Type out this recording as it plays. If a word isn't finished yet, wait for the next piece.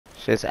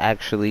Shit's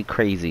actually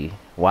crazy.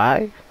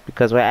 Why?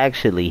 Because we're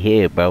actually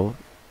here, bro.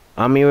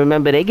 I mean,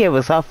 remember, they gave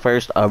us our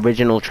first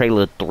original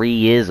trailer 3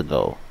 years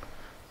ago.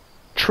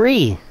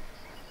 You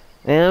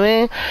know what I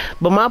mean?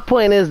 But my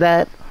point is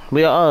that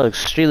we are all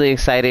extremely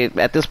excited.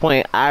 At this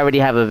point, I already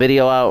have a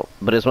video out,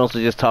 but it's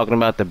mostly just talking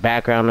about the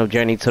background of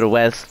Journey to the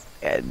West.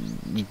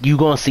 You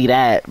gonna see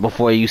that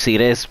before you see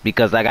this,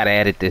 because I gotta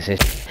edit this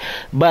and shit.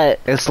 But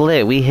it's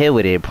lit. We here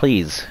with it.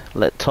 Please,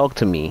 talk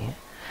to me.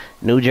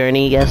 New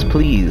Journey, yes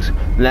please.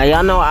 Now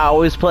y'all know I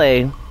always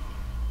play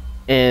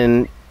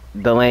in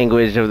the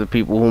language of the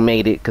people who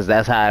made it, because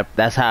that's how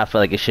I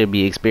feel like it should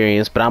be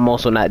experienced. But I'm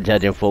also not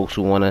judging folks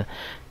who wanna,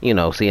 you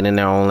know, see it in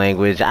their own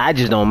language. I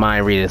just don't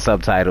mind reading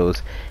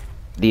subtitles.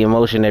 The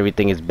emotion,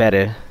 everything is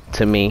better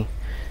to me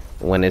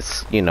when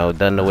it's, you know,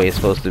 done the way it's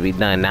supposed to be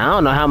done. Now I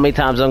don't know how many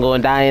times I'm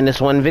gonna die in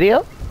this one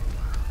video.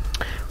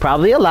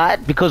 Probably a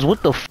lot, because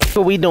what the f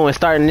are we doing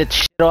starting this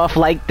shit off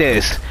like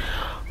this?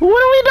 What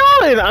are we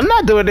doing? I'm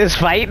not doing this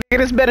fight.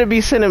 This better be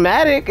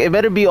cinematic. It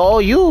better be all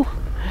you.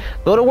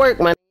 Go to work,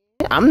 man.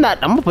 I'm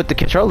gonna put the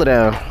controller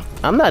down.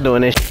 I'm not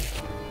doing this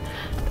shit.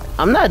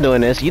 I'm not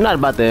doing this. You're not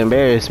about to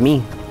embarrass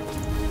me.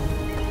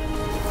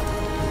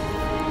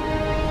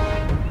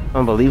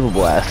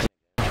 Unbelievable ass.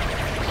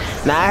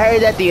 Now I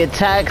heard that the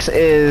attacks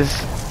is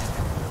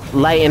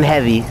light and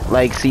heavy,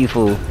 like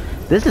sifu.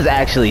 This is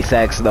actually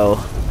sex though.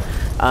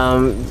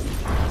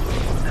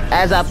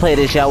 As I play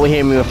this, y'all will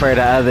hear me refer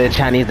to other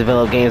Chinese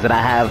developed games that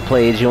I have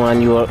played.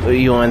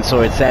 Yuan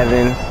Sword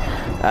 7,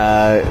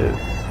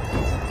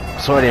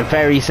 Sword and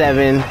Fairy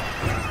 7,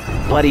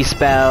 Bloody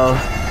Spell,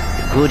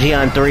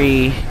 Gujian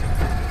 3,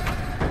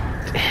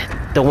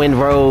 The Wind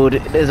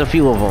Road. There's a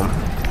few of them.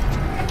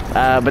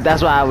 But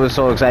that's why I was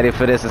so excited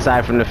for this,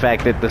 aside from the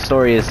fact that the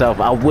story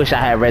itself, I wish I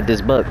had read this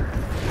book.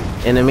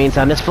 In the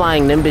meantime, this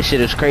flying Nimbus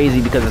shit is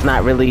crazy, because it's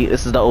not really,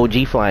 this is the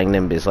OG flying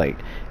Nimbus. Like,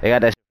 they got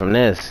that shit from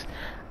this.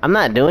 I'm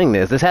not doing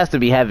this. This has to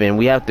be heaven.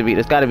 We have to be,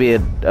 there's gotta be a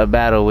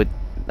battle with,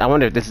 I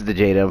wonder if this is the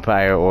Jade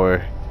Empire,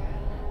 or,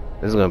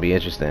 this is gonna be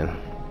interesting.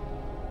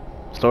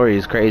 Story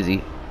is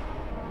crazy.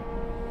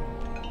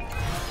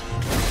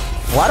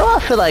 Why do I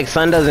feel like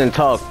Sun doesn't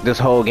talk this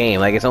whole game?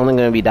 Like, it's only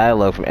gonna be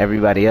dialogue from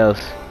everybody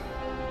else.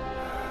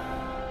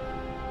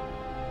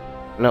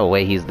 No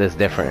way he's this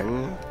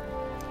different.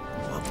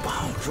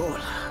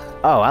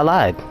 Oh, I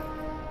lied. Oh,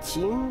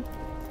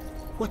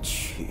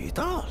 shit.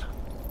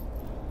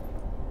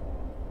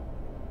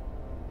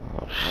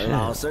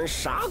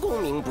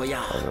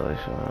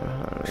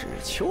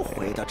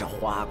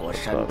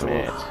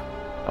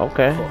 Okay.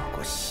 Okay.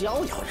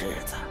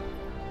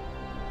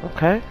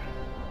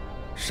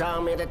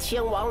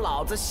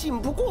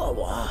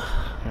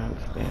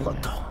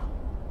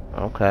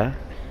 Okay.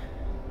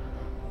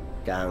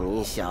 让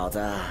你小子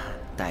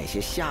带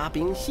些虾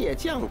兵蟹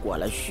将过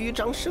来虚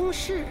张声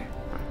势，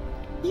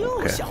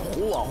又想唬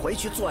我回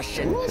去做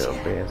神仙。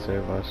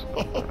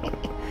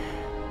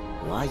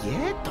我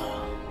也懂。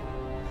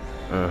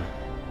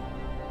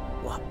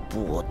我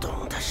不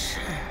懂的是，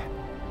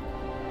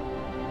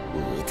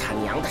你他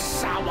娘的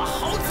杀我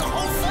好子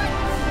好孙。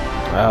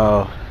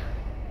Oh.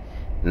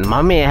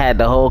 My man had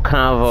the whole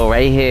convo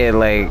right here.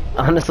 Like,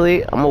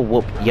 honestly, I'm gonna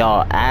whoop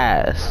y'all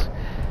ass.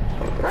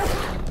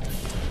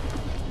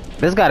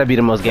 This gotta be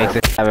the most gangster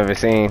I've ever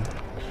seen.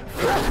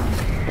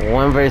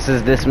 One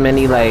versus this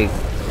many, like...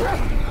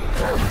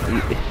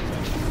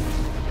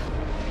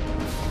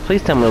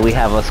 Please tell me we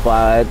have a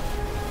squad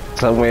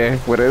somewhere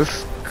with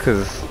us,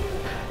 cause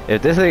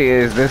if this thing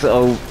is this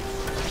OP,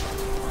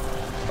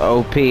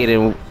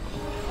 then...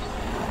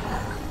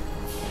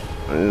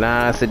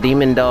 Nah, it's a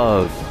demon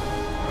dog.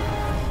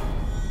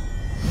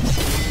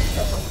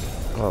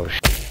 Oh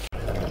shit.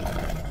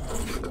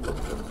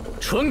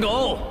 蠢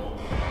狗，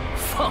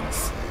放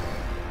肆！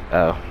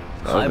 Oh.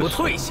 还不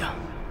退下！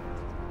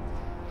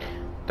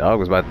 Dog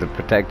was about to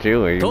protect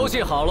you, or you 都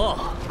记好了，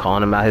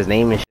 calling him out his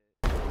name and shit.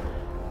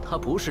 它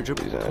不是只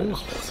普通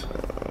猴子，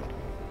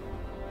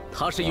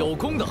它是有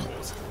功的猴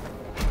子。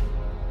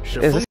是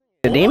Is this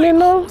a demon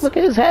though? Look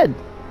at his head.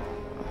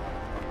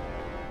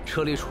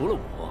 这里除了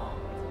我，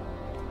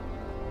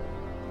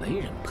没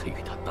人配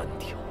与他单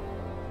挑。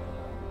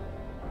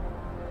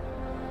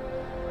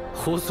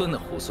猢狲的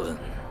猢狲。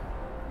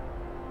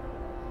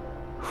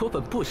 我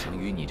本不想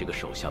与你这个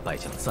手下败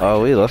将再战。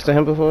Oh, we lost to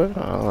him before?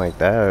 I don't like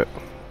that.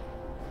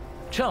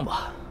 这样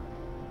吧，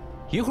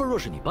一会儿若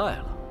是你败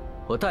了，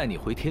我带你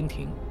回天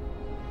庭。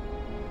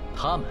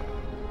他们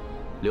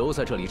留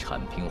在这里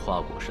铲平花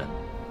果山。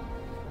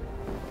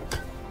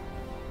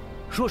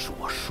若是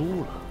我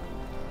输了，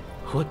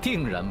我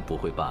定然不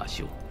会罢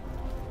休。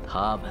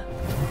他们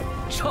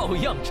照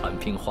样铲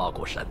平花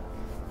果山。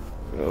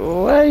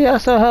Why y'all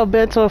so hell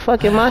bent on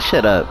fucking my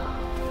shit up?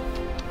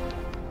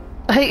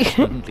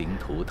 生灵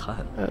涂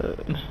炭，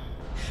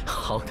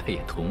好歹也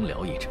同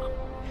僚一场，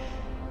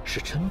是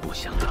真不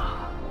想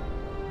打。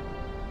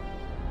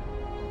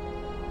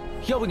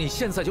要不你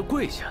现在就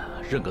跪下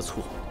认个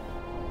错，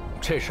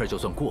这事儿就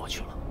算过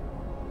去了，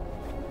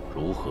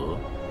如何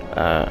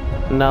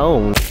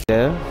？No.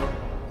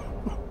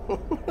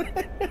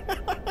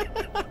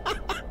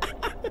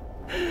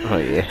 Oh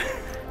yeah.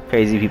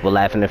 Crazy people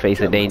laugh in the face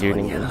of danger.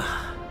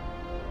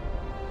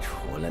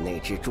 除了那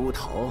只猪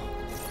头，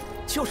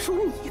就属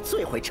你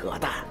最会扯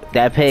淡。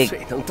 That pig.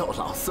 最能逗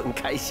老孙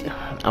开心。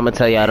 I'm gonna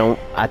tell you,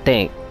 I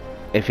think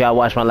if y'all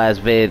watch my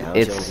last vid,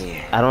 it's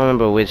I don't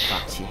remember which.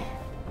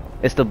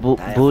 It's the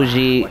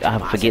bougie.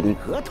 I'm forgetting.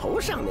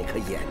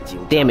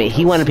 Damn it,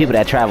 he one of the people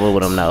that travel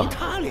with him though.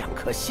 他2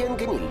颗先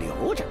给你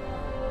留着，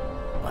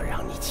我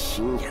让你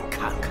亲眼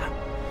看看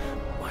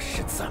我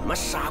是怎么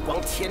杀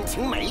光天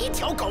庭每一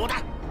条狗的。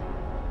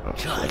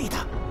这里的，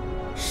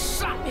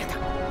上面的，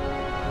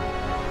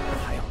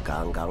还有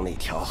刚刚那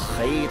条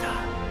黑的，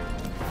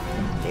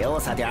留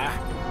下点儿，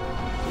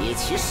一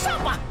起上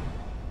吧。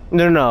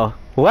 No, no, no.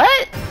 What?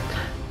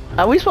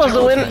 Are we supposed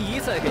to win?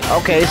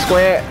 Okay,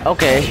 square.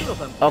 Okay.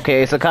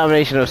 Okay, it's a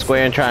combination of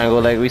square and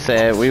triangle, like we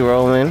said. We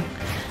rolling.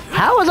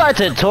 How is our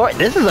tutorial?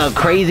 This is a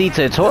crazy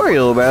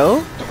tutorial,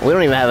 bro. We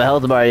don't even have a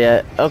health bar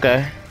yet.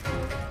 Okay.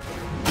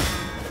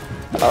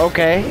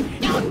 Okay.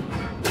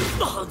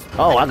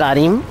 Oh, I got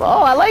him.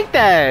 Oh, I like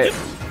that.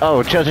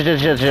 Oh, chill.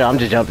 I'm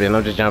just jumping.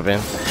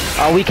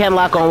 Oh, we can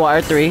lock on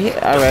R3.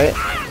 Alright.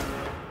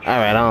 Alright,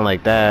 I don't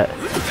like that.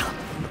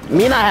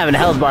 Me not having a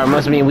health bar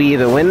must mean we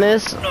either win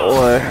this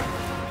or...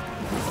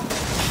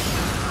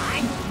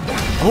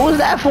 Who is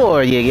that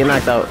for? Yeah, get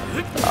knocked out.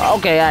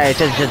 Okay, alright,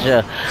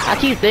 chill. I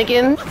keep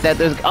thinking that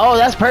there's... Oh,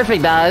 that's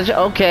perfect dodge.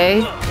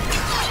 Okay.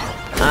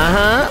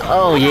 Uh-huh.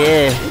 Oh,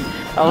 yeah.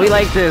 Oh, we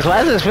like this.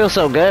 Why does this feel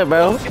so good,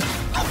 bro?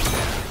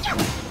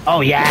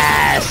 Oh,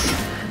 yes!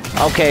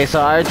 Okay, so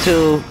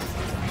R2...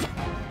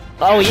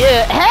 Oh,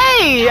 yeah.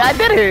 Hey! I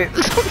did it!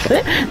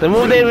 The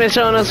move they've been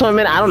showing us for a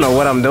minute. I don't know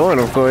what I'm doing,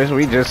 of course.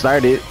 We just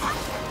started.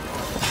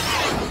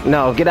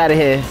 No, get out of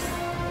here.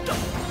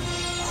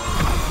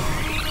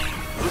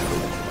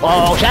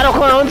 Oh, shadow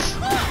clones!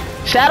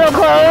 Shadow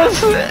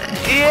clones!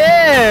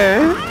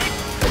 Yeah!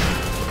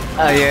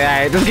 Oh yeah,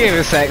 alright, this game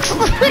is sex.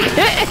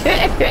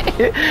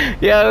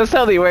 Yo, it's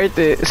totally worth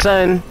it.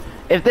 Son,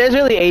 if there's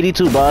really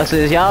 82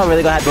 bosses, y'all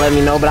really gonna have to let me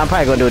know, but I'm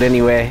probably gonna do it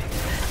anyway.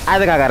 I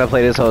think I gotta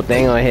play this whole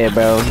thing on here,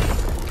 bro.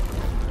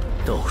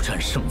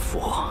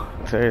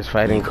 Serious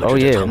fighting. Oh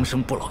yeah.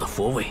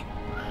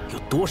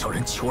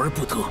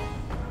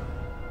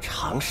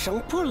 长生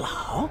不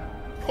老。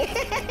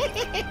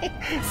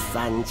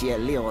 3界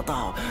6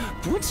道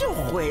不就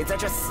毁在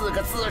这4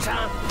个字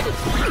上？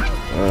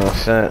 Oh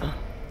shit.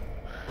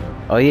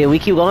 Oh yeah, we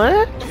keep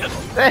going?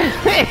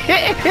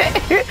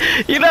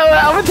 You know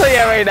what? I'm gonna tell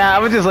y'all right now.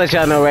 I'm gonna just let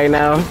y'all know right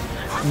now.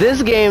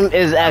 This game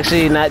is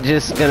actually not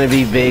just gonna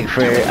be big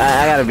for...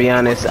 I gotta be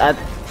honest.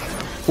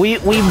 We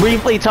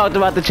briefly talked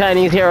about the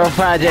Chinese Hero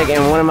Project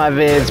in one of my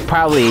vids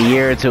probably a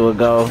year or two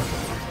ago.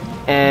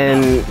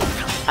 And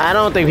I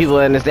don't think people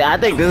understand. I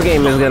think this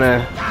game is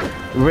gonna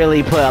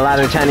really put a lot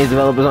of Chinese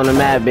developers on the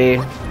map,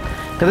 babe.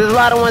 Cause there's a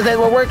lot of ones that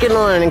we're working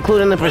on,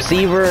 including the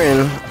Perceiver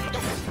and...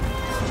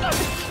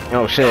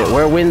 Oh shit,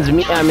 Where Winds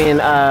Meet,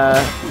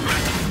 yeah,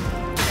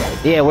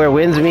 Where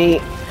Winds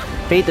Meet,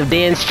 Faith of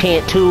Dance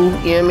Chant 2, you know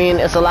what I mean?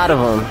 It's a lot of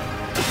them.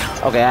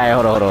 Okay, alright,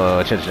 hold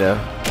on, chill.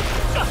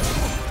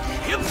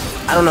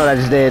 I don't know what I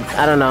just did.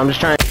 I don't know, I'm just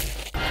trying.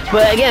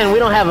 But again, we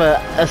don't have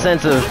a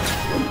sense of,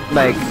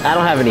 like, I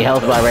don't have any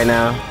health bar right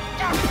now.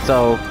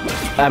 So,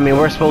 I mean,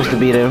 we're supposed to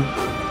beat him.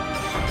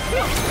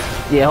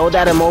 Yeah, hold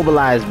that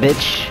immobilized,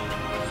 bitch.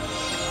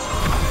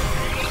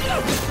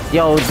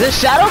 Yo, this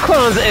Shadow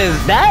Clones is...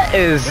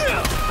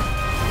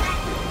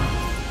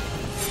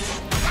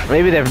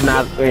 Maybe they're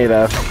not, you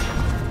know.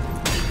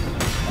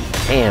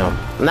 Damn.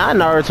 Not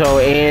Naruto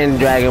and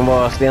Dragon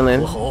Ball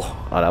stealing. Oh,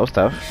 that was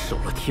tough.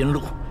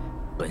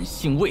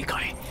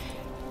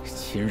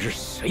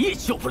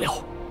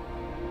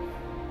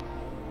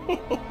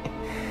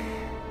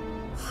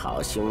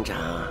 好兄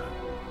长，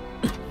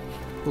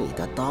你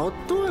的刀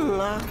钝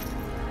了。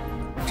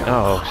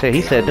 Oh shit,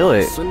 he said do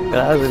it.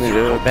 I was gonna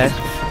do it fast.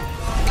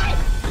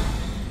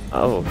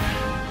 Oh.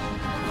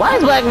 Why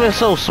is Blackman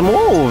so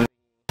smooth?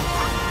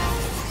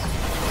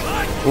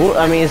 Well,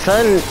 I mean,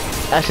 son,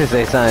 I should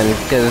say son,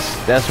 because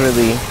that's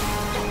really...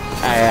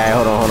 Alright,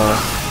 hold on.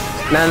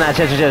 Nah,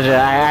 chill.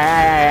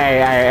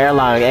 Alright,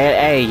 Erlong.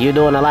 Hey, you're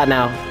doing a lot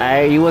now.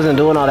 Alright, you wasn't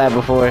doing all that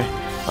before.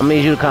 I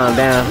need you to calm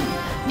down.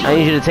 I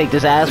need you to take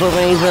this ass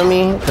whooping, you feel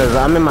me? Because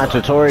I'm in my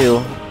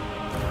tutorial.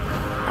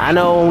 I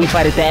know when we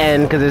fight at the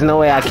end, because there's no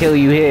way I kill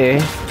you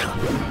here.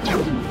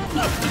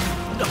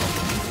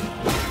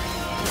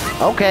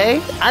 Okay.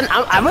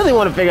 I really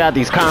want to figure out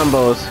these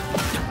combos.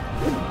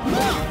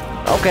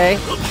 Okay.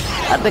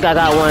 I think I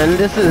got one.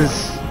 This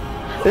is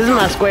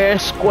my square,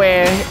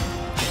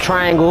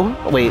 triangle.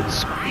 Wait.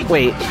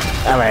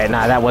 Alright,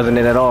 nah, that wasn't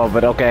it at all,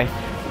 but okay.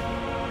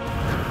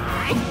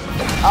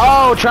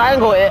 Oh,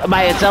 triangle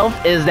by itself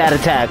is that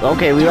attack.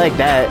 Okay, we like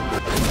that.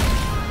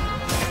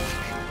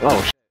 Oh,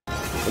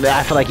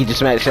 I feel like he just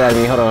smacked the shit out of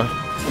me. Hold on.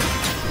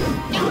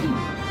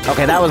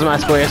 Okay, that was my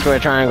square,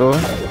 triangle.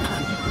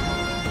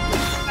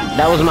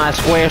 That was my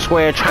square,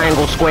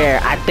 triangle, square,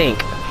 I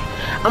think.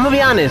 I'm gonna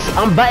be honest,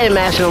 I'm button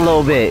mashing a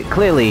little bit,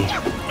 clearly.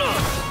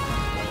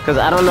 Cause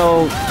I don't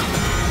know.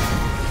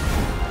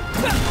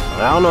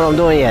 I don't know what I'm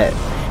doing yet.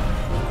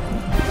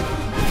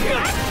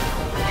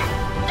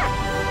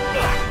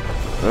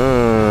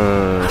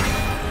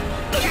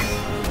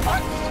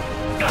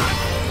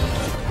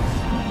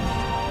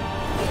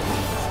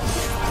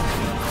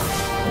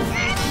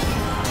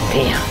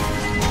 Damn.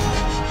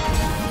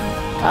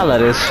 I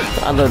love this.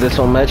 I love this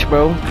so much,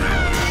 bro.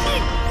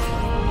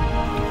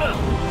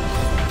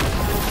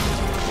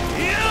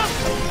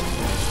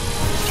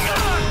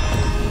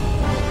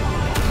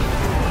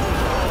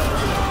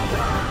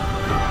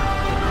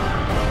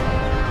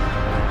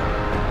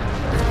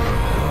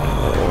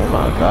 Oh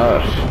my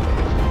gosh.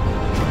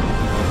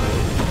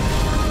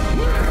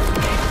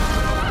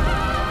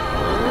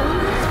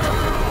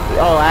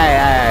 Oh,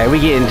 alright, we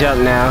getting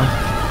jumped now.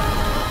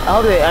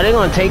 Oh, are they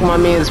gonna take my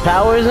man's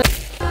powers?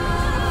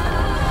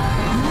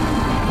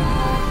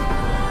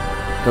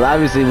 Cause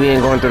obviously we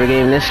ain't going through the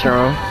game this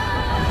strong.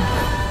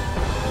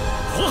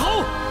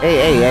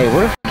 Hey,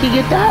 where the f*** he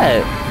get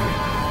that?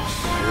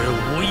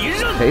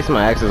 Taste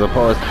my axe as a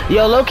pause.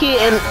 Yo, Loki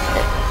and...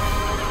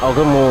 Oh,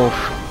 good move.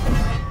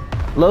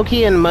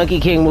 Loki and Monkey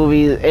King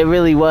movies, it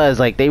really was,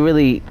 like, they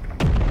really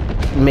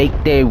make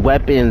their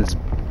weapons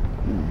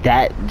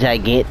that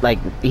gigantic. Like,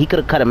 he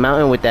could've cut a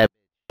mountain with that.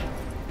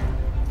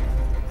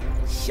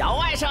 小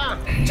外甥，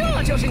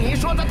这就是你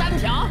说的单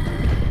挑。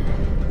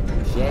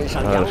天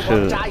上阳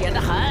光扎眼的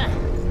很，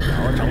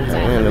有种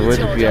在很久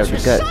就去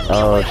生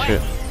一回。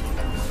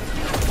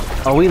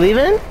 Are we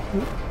leaving?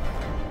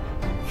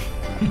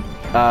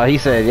 He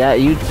said, yeah,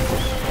 you...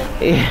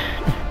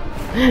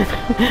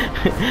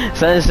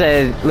 Son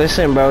said,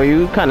 listen, bro,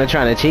 you kind of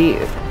trying to cheat.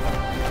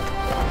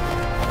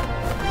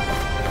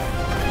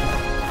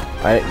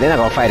 Right, they're not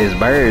gonna fight his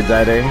birds,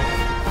 are they?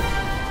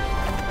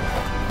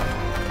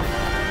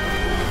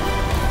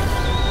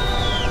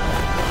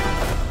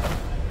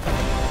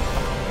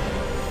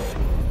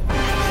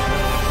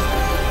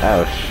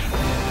 Ouch.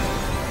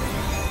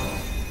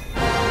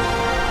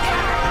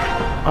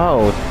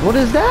 Oh, what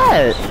is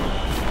that?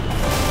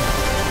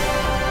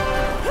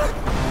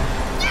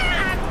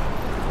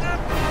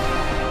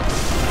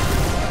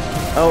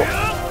 Oh.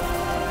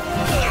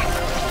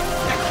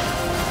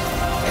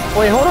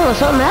 Wait, hold on,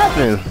 something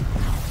happened.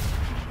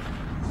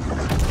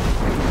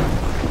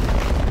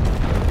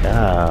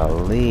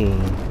 Golly.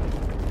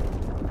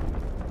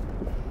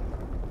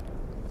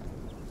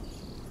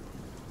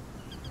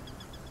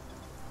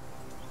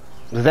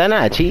 Is that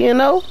not cheating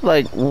though?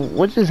 Like,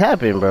 what just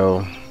happened,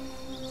 bro?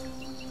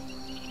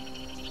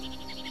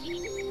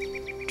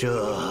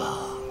 这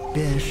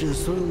便是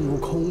孙悟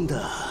空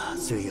的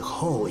最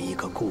后一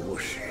个故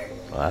事。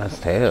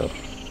Last tale.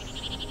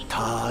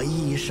 他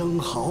一生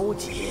豪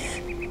杰，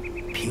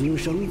平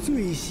生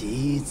最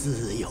喜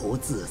自由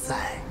自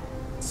在。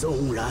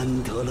纵然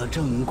得了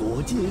正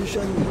果金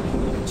身，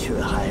却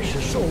还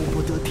是受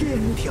不得天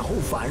条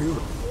繁荣。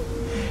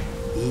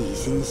一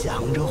心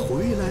想着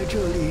回来这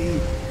里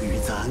与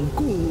咱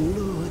共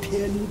乐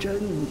天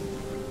真。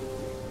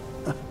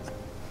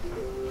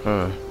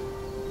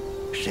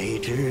谁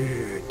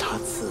知他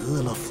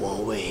辞了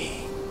佛位，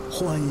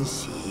欢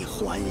喜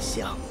还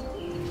乡。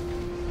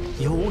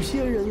有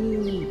些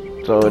人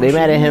So they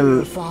mad at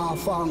him. 发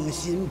放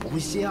心不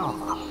下。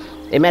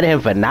 They mad at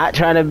him for not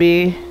trying to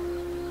be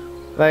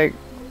like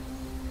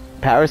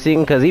power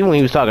seeking, because even when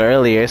he was talking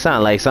earlier, it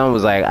sounded like someone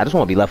was like, I just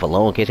want to be left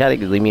alone. Can't y'all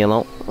niggas leave me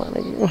alone?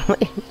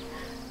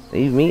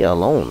 Leave me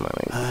alone,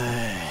 man.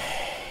 哎，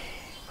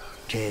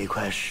这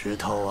块石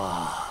头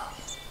啊，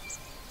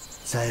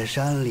在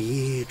山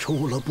里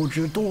出了不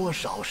知多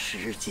少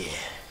世界。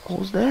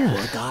 Who's that? 我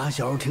打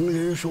小听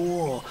人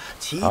说，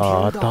齐天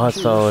I 大 thought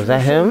圣 so. Is that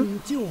的尸 him? 身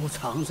就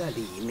藏在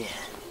里面。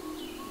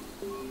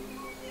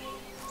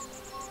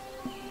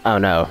 Oh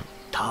no.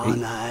 他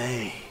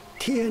乃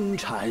天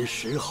产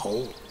石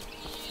猴，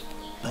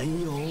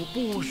本有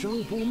不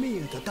生不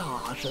灭的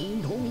大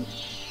神通。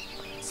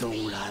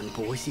纵然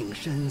不幸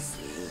身死，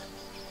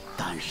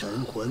但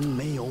神魂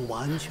没有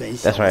完全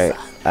消 That's right. 散。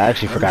 I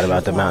actually forgot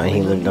about the mountain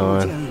he lived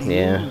on.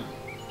 Yeah.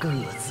 各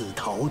自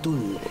逃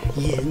遁，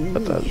隐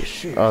匿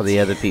世 All the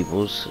other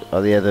peoples,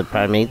 all the other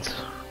primates.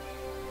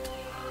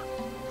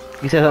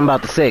 You said something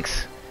about the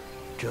six.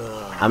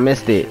 I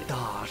missed it.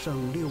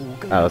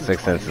 Oh,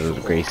 Sixth Sense is a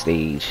great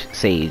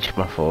sage,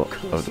 my fault.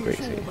 Of the great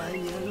sage.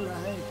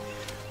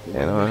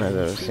 Yeah, no one has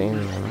ever seen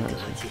him.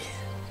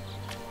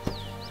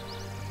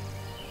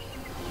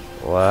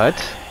 What?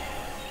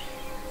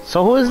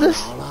 So who is this?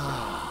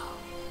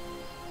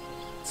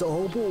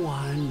 走不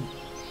完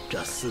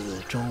这四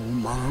周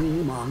茫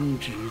茫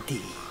之地，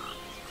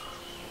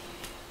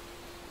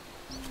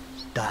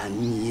但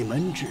你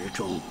们之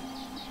中，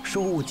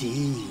书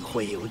籍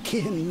会有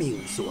天命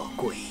所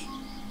归。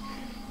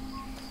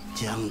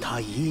 将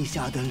他遗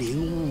下的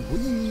领悟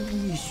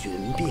一一寻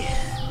遍。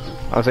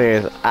 I'm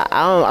serious.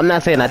 I'm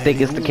not saying I think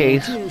it's the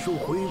case. 剑术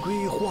回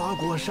归花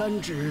果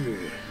山之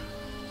日，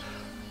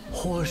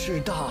或是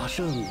大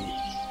圣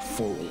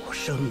复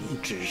生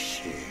之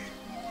时。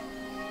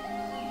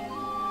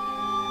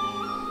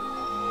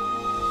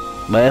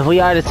 But if we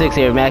are the six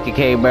here, Mac and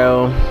K,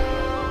 bro,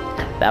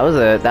 that was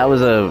a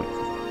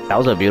That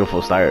was a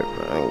beautiful start.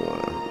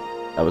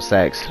 That was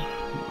sex.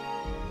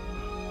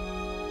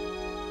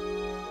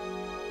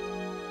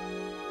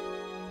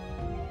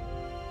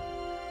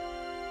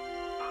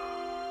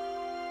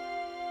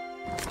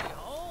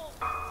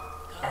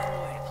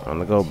 I'm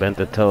gonna go bent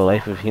the toe,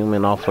 life of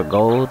human off for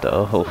gold.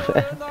 Oh,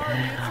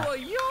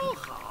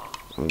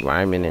 I'm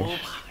rhyming this.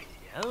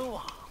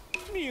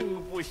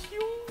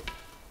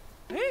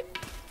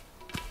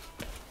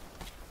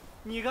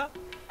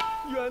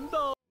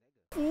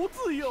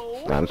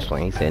 I'm just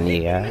playing, said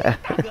yeah.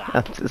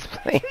 I'm just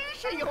playing.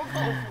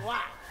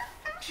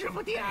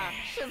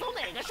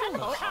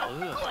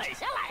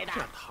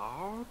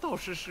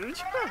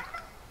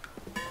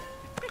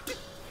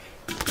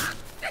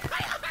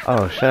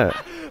 Oh shit.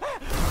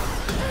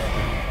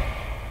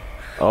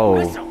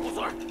 Oh.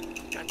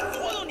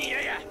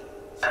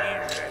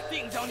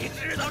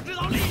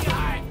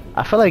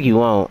 I feel like you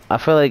won't. I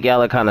feel like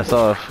y'all are kind of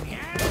soft.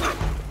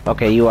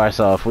 Okay, you are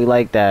soft. We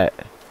like that.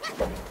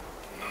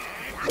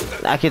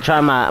 I can try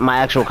my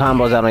actual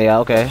combos out on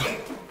y'all. Okay.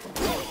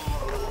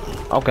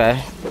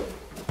 Okay.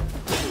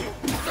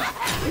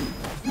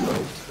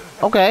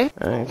 Okay.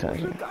 I ain't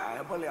touching.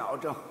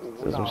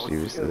 This is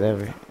serious as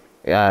ever.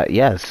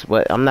 Yes,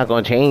 but I'm not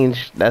gonna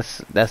change.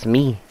 That's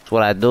me. It's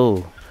what I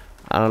do.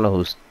 I don't know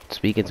who's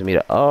speaking to me.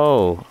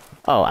 Oh,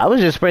 I was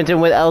just sprinting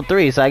with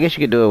L3, so I guess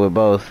you could do it with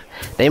both.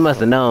 They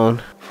must have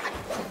known.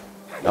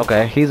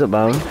 Okay, he's a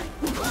bum.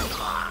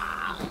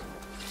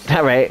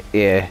 All right,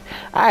 yeah.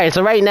 All right,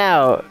 so right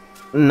now,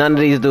 none of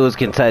these dudes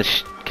can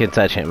touch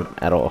him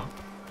at all.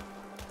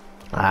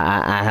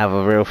 I have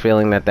a real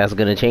feeling that that's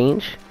gonna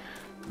change,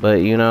 but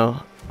you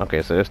know.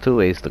 Okay, so there's two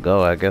ways to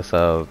go. I guess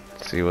I'll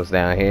see what's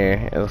down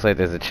here. It looks like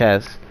there's a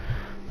chest.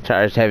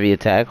 Charge heavy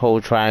attack.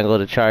 Hold triangle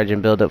to charge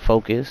and build up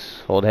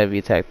focus. Hold heavy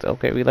attack.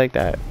 Okay, we like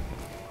that.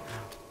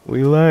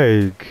 We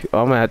like.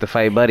 Oh, I'm gonna have to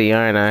fight Buddy,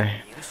 aren't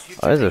I?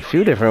 Oh, there's a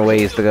few different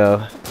ways to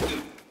go.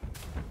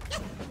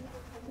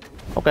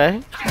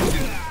 Okay.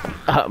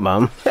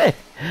 Mom.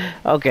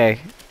 Okay.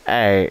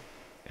 Alright.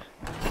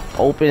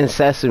 Open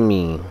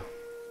sesame.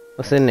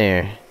 What's in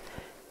there?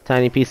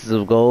 Tiny pieces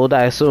of gold.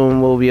 I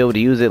assume we'll be able to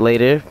use it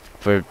later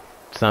for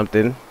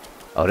something.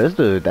 Oh, this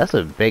dude, that's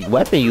a big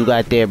weapon you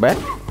got there, bruh.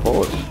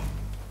 Pause.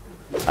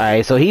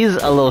 Alright, so he's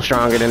a little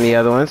stronger than the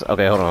other ones.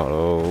 Okay, hold on.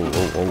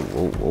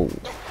 Oh.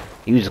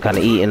 You just kind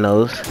of eating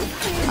those.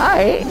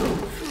 Alright.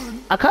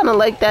 I kind of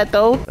like that,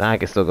 though. Now I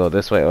can still go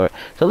this way. So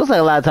it looks like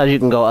a lot of times you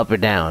can go up or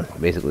down,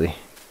 basically.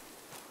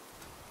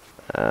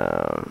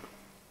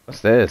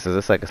 What's this? Is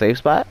this like a safe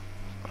spot?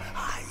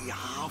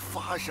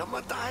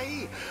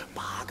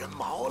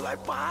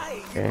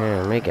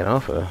 Yeah, making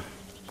offer.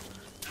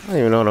 I don't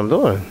even know what I'm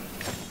doing.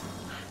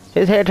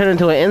 His hair turned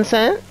into an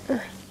incense?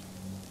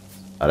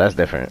 Oh, that's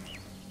different.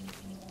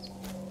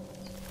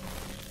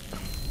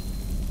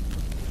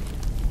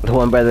 The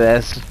one brother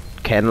that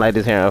can light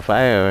his hair on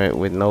fire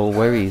with no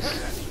worries.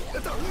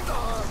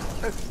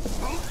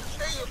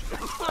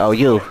 Oh,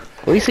 you.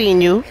 We seen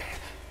you.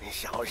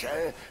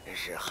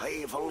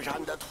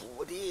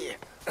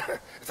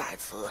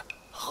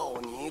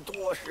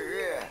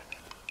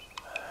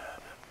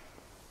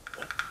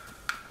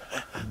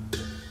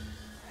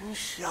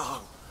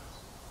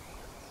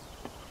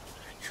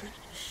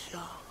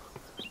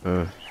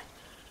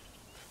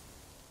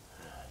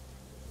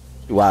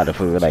 Wow, if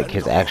we were like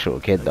his actual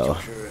kid though.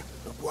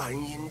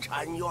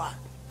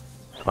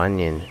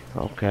 Guanyin,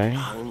 okay.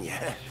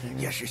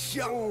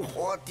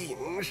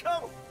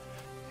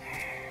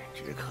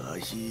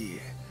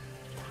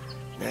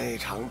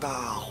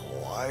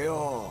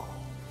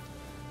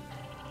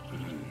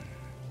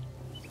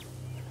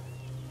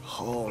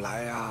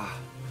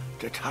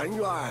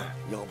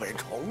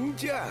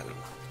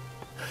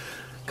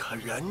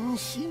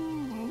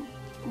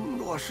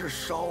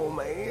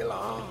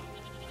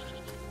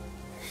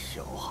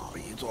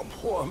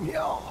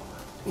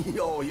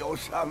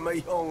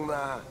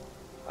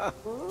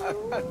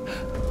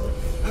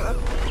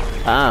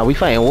 We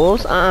fighting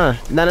wolves? No,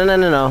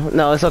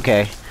 it's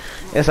okay.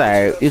 It's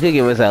alright. You could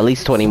give us at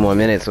least 20 more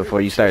minutes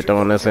before you start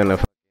throwing us in the.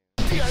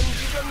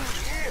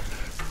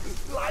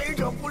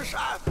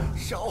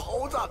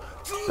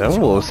 Them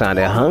wolves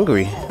sounded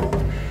hungry.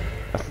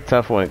 That's a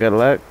tough one. Good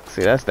luck.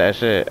 See, that's that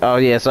shit. Oh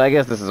yeah, so I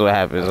guess this is what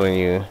happens when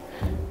you.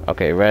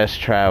 Okay, rest,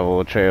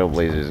 travel,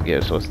 trailblazers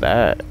gifts. What's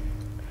that?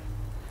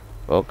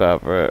 Woke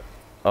up, bro.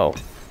 Oh.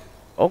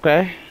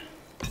 Okay.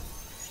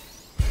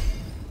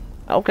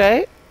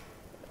 Okay.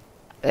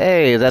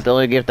 Hey, is that the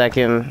only gift I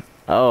can...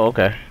 Oh,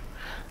 okay.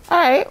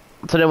 Alright.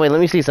 So then, wait,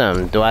 let me see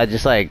something. Do I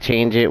just, like,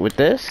 change it with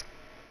this?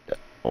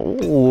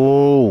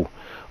 Oh.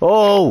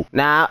 Oh.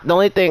 Nah, the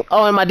only thing...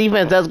 Oh, and my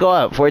defense does go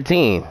up.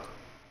 14.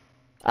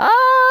 Alright.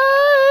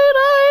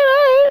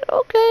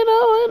 Okay,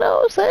 no,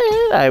 what I'm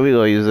saying. Alright, we're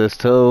gonna use this,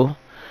 too.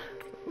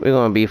 We're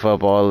gonna beef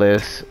up all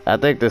this. I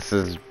think this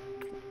is...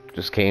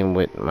 Just came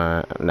with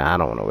my... Nah, I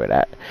don't want to wear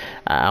that.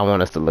 I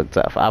want us to look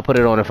tough. I'll put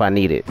it on if I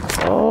need it.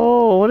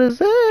 Oh, what is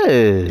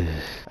this?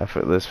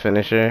 Effortless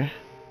finisher.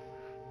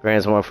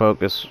 Grants more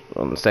focus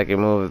on the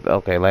second move.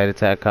 Okay, light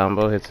attack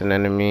combo. Hits an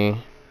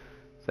enemy.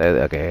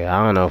 Okay,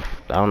 I don't know if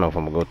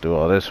I'm gonna go through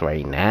all this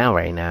right now.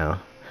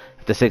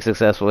 After 6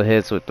 successful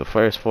hits with the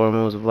first 4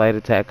 moves of light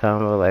attack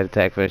combo, light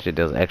attack finisher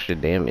deals extra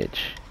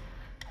damage.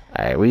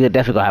 Alright, we could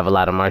definitely gonna have a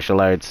lot of martial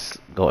arts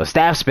going.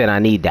 Staff spin, I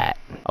need that.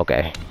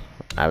 Okay.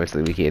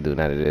 Obviously we can't do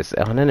none of this.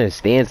 Oh, none of the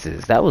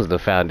stances. That was the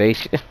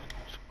foundation.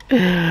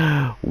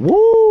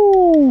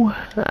 Woo!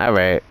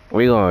 Alright.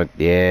 We gonna,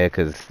 yeah,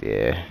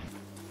 yeah.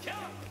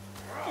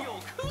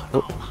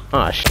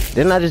 Oh, shit.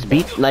 Didn't I just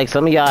beat, like,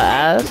 some of y'all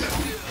ass?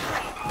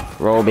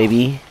 Roll,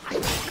 baby.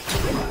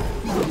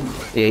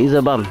 Yeah, he's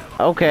a bum.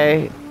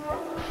 Okay.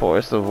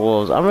 Forest of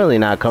Wolves. I'm really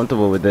not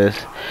comfortable with this.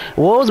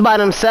 Wolves by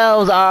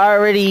themselves are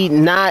already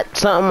not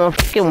something I'm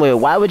fucking with.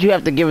 Why would you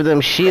have to give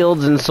them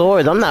shields and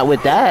swords? I'm not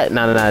with that.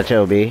 No,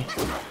 chill, B.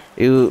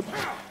 You...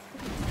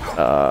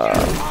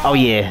 Oh,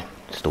 yeah.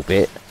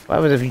 Stupid. What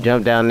happens if you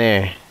jump down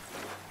there?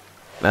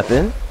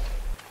 Nothing?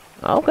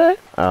 Okay.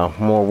 Oh,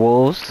 more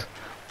wolves.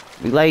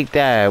 We like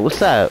that.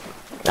 What's up?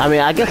 I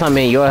mean, I guess I'm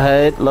in your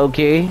HUD,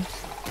 low-key.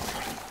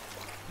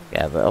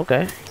 Yeah, but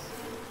okay.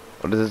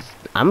 What is this?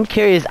 I'm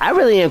curious. I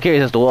really am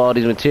curious as to what all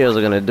these materials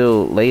are gonna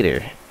do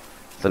later.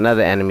 It's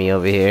another enemy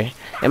over here.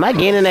 Am I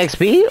gaining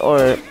XP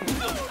or?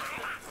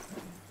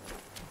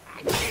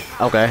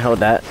 Okay, hold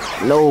that.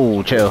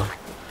 No, chill.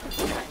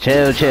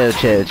 Chill.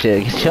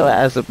 Get your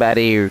ass up out of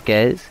here,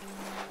 guys.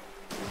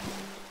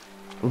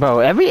 Bro,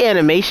 every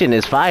animation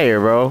is fire,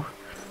 bro.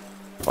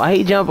 Why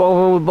he jump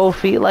over with both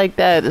feet like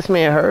that? This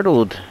man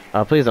hurdled.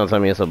 Oh, please don't tell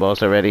me it's a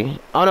boss already.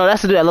 Oh no,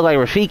 that's the dude that look like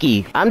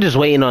Rafiki. I'm just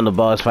waiting on the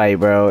boss fight,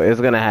 bro.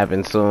 It's gonna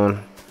happen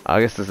soon. I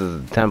guess this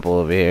is the temple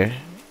over here.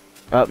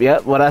 Oh,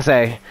 yep, what'd I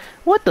say?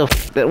 What the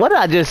f? What did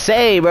I just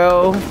say,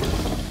 bro?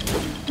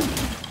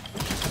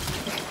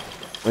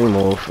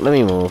 Let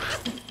me move.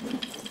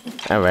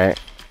 Alright.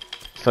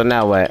 So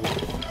now what?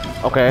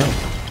 Okay.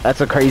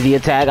 That's a crazy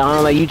attack. I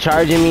don't like you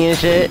charging me and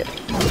shit.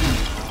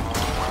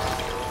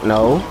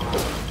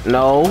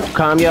 No,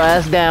 calm your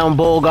ass down,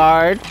 bull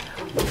guard.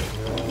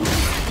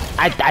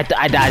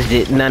 I dodged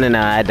it. No,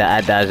 I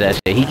dodged that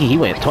shit. He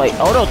went twice.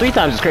 Oh no, 3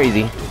 times is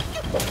crazy.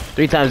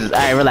 3 times is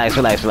alright. Relax.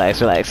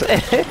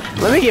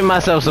 Let me give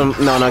myself some.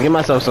 No, give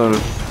myself some.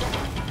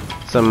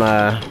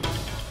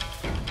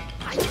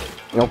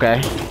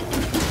 Okay.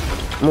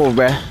 Move,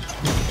 bruh.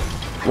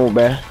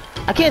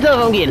 I can't tell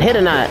if I'm getting hit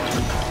or not.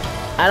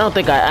 I don't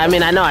think I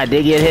mean, I know I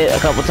did get hit a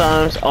couple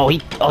times. Oh, he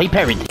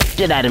parried the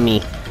shit out of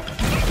me.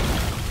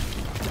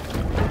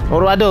 What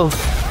do I do?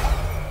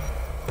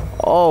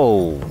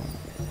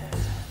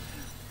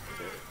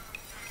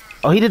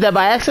 Oh, he did that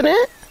by accident?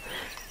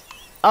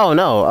 Oh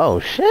no, oh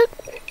shit.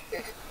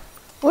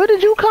 Where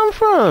did you come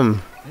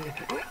from?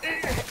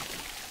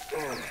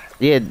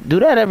 Yeah, do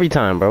that every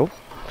time, bro.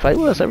 Fight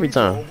with us every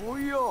time.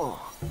 We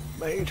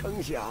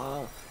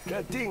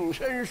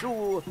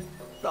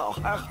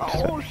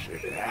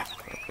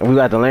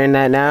got to learn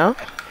that now.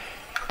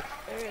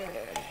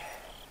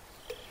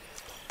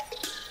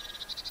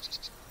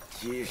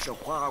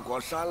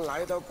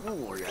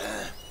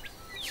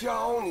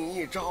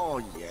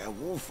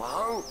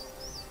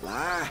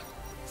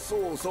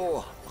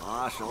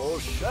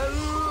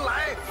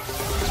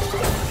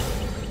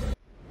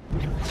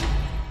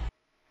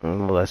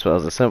 Well, I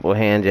suppose a simple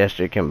hand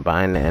gesture can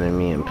bind the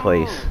enemy in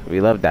place. We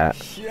love that.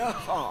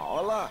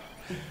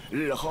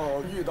 日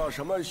后遇到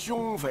什么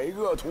凶匪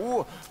恶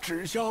徒，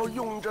只需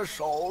用着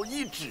手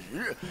一指，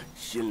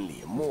心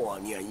里默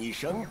念一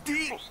声“定”，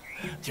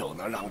就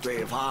能让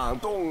对方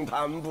动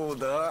弹不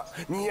得，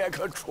你也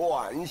可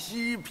喘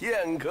息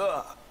片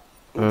刻。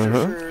只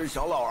是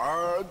小老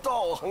儿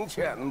道行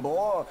浅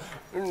薄，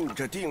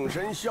这定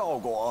身效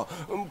果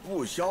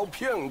不消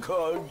片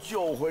刻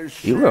就会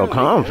失灵。You real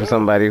calm for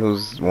somebody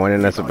who's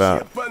warning us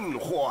about.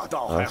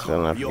 I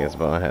still not forget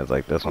about heads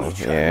like this one.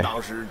 Yeah.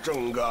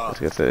 Let's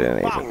get to the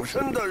next.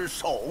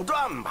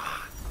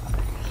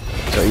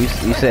 So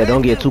you said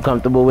don't get too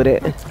comfortable with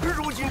it.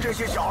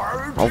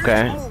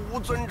 Okay.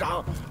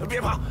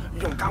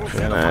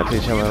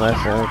 Teach him a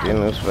lesson.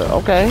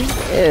 Okay.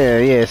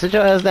 Yeah. Sit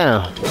your ass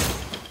down.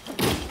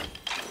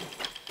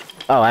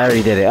 Oh, I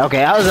already did it.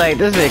 Okay, I was like,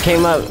 this bit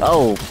came up.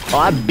 Oh,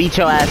 I beat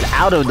your ass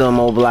out of the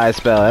immobilized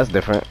spell. That's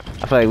different.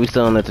 I feel like we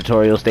still in the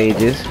tutorial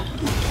stages.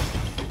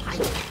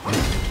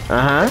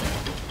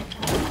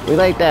 We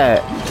like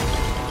that.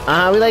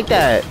 We like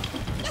that.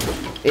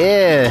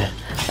 Yeah,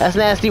 that's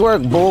nasty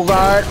work, bull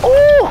guard.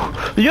 Ooh,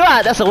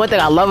 yeah, that's the one thing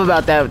I love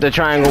about the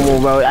triangle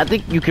move, bro. I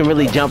think you can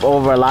really jump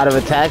over a lot of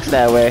attacks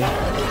that way.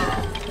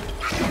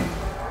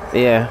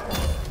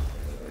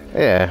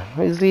 Yeah,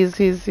 he's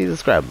a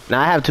scrub. Now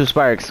I have 2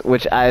 sparks,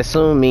 which I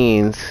assume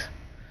means,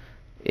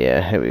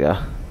 yeah, here we go,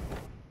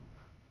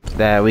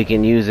 that we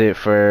can use it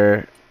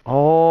for.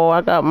 Oh, I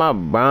got my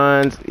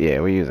bronze. Yeah,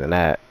 we're using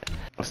that.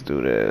 Let's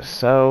do this.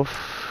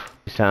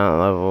 Talent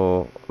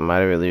level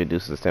might really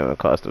reduce the stamina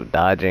cost of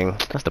dodging.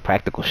 That's the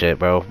practical shit,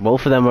 bro.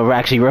 Both of them are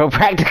actually real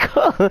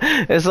practical.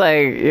 It's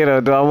like, you know,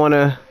 do I want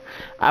to?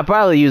 I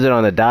probably use it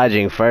on the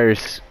dodging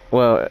first.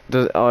 Well,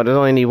 does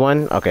only need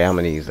 1? Okay, I'm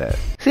gonna use that.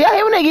 See, I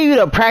hate when they give you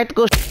the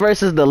practical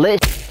versus the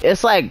lit.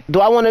 It's like, do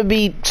I want to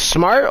be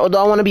smart or do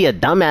I want to be a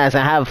dumbass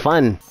and have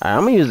fun? Alright,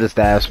 I'm gonna use the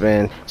staff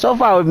spin. So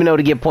far, we've been able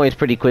to get points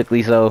pretty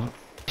quickly, so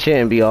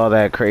shouldn't be all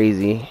that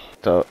crazy.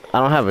 So, I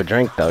don't have a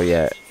drink though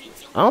yet.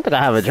 I don't think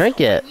I have a drink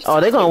yet.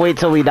 Oh, they gonna wait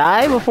till we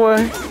die before?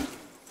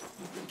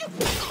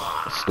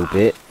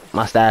 Stupid.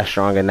 My staff's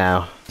stronger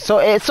now. So,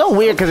 it's so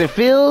weird because it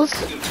feels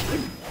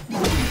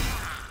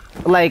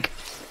like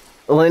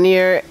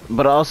linear,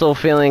 but also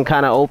feeling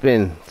kind of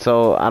open.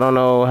 So, I don't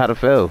know how to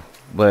feel.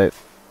 But,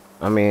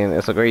 I mean,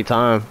 it's a great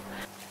time.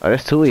 Oh,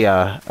 there's two of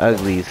y'all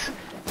uglies.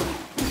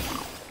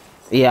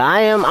 Yeah,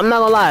 I'm not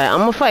gonna lie. I'm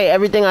gonna fight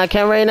everything I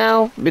can right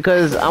now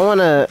because I want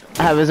to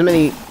have as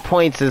many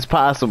points as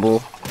possible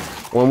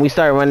when we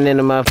start running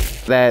into my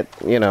that,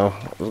 you know,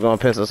 was gonna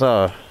piss us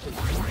off.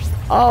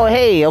 Oh,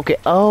 hey, okay.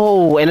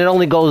 Oh, and it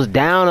only goes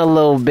down a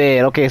little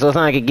bit. Okay, so it's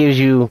not like it gives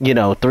you, you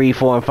know, 3,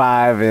 4, and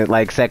 5 and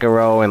like second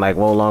row and like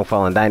Wukong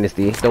Fallen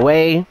Dynasty. The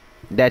way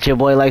that your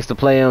boy likes to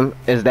play him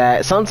is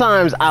that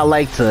sometimes I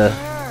like to.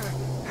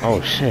 Oh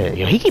shit,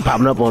 yo, he keep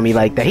popping up on me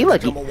like that. He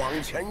lucky.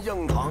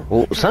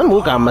 Well, some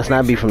Wukong must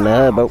not be from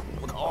the hood, but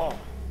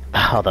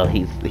although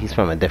he's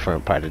from a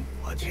different part of,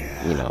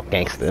 you know,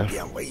 gangster.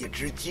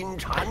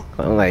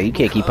 I'm like, you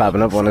can't keep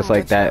popping up on us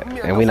like that,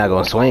 and we're not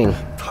gonna swing.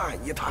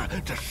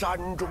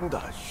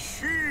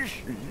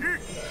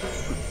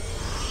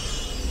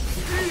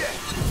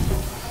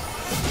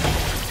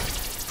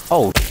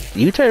 Oh,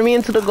 you turned me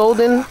into the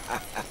golden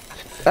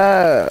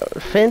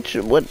finch?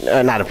 What?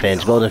 Not a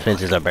finch. Golden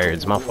finches are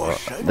birds. My fault.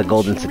 The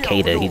golden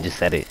cicada. He just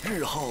said it.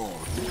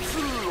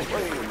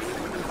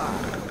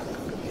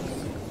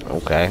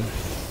 Okay.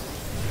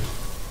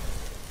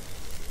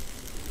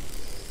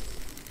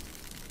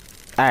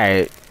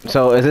 Alright.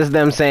 So is this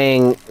them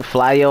saying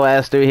fly your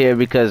ass through here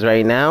because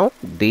right now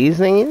these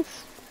things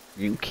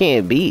you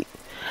can't beat?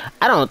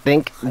 I don't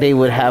think they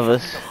would have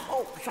us.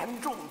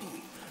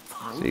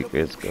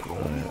 Secrets go.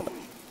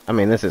 I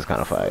mean, this is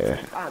kind of fire.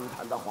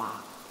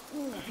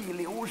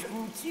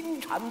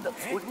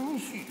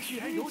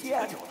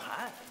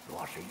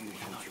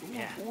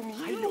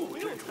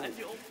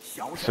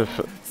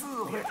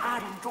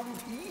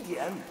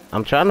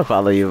 I'm trying to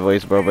follow your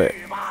voice, bro, but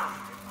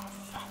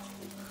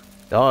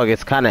dog,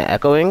 it's kind of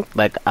echoing.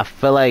 Like I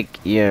feel like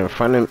you're in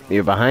front of,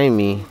 you're behind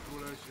me.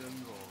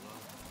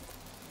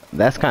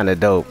 That's kind of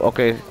dope.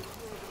 Okay.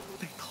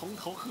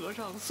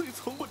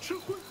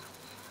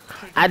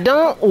 I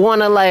don't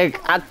want to like.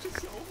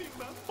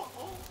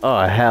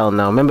 Oh hell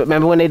no!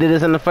 Remember when they did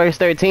this in the first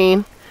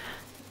 13?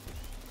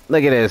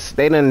 Look at this.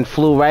 They done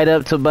flew right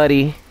up to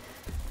Buddy,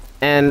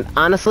 and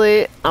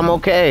honestly, I'm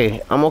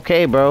okay. I'm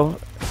okay, bro.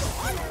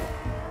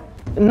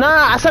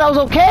 Nah, I said I was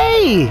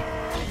okay.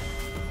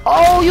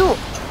 Oh, you.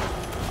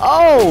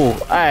 Oh,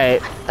 all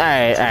right.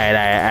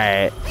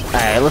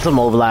 Let's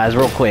immobilize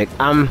real quick.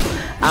 I'm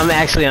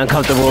actually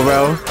uncomfortable,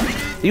 bro.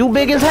 You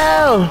big as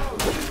hell.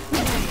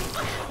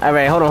 All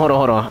right, hold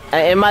on.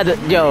 Am I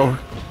yo?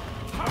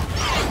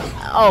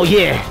 Oh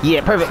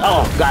yeah, perfect.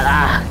 Oh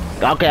god,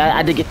 okay,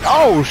 I did get.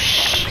 Oh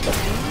shh.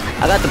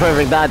 I got the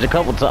perfect dodge a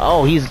couple times.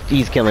 Oh,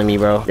 he's killing me,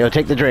 bro. Yo,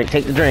 take the drink,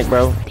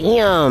 bro.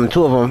 Damn,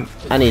 2 of them.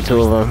 I need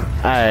 2 of them.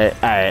 All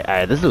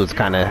right. This dude's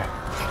kind of.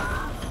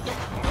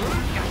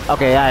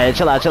 Okay, alright,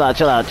 chill out.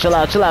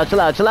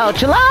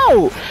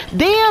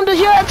 Damn, does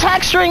your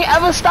attack string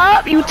ever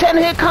stop? You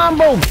 10-hit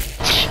combo.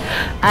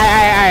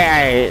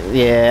 Alright.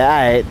 Yeah,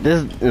 alright.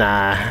 This,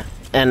 nah.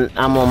 And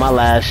I'm on my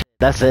last.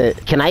 That's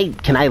it. Can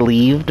I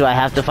leave? Do I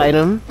have to fight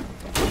him?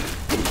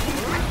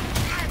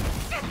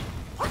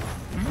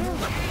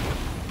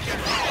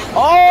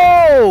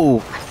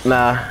 Oh!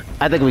 Nah,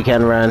 I think we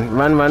can run.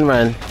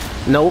 Run.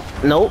 Nope.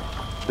 No,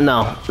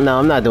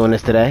 I'm not doing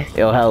this today.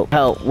 Yo, help.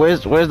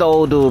 Where's the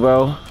old dude,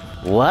 bro?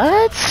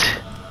 What?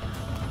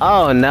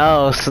 Oh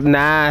no,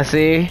 nah,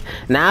 see?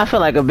 Now I feel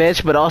like a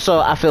bitch, but also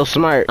I feel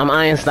smart. I'm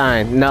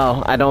Einstein.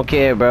 No, I don't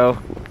care, bro.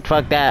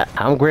 Fuck that.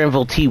 I'm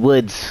Granville T.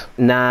 Woods.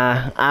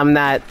 Nah, I'm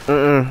not.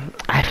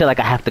 I feel like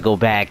I have to go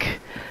back.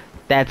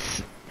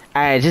 That's...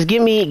 Alright, just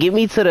give me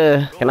to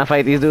the... Can I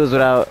fight these dudes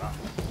without...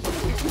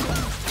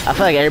 I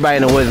feel like everybody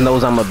in the woods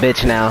knows I'm a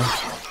bitch now.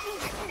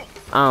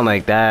 I don't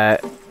like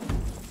that.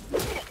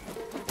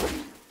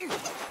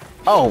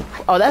 Oh,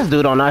 that's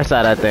dude on our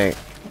side, I think.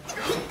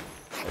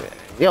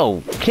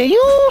 Yo, can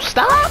you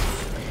stop?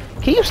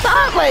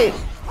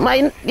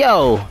 Like,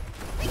 yo.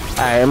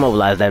 Alright,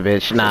 immobilize that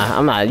bitch. Nah,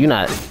 I'm not, you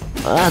not.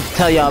 I'll have to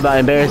tell y'all about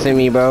embarrassing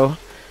me, bro.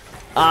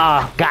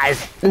 Ah,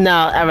 guys.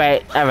 No,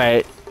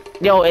 alright.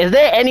 Yo, is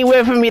there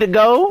anywhere for me to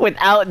go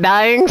without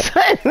dying,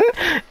 son?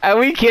 Are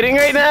we kidding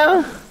right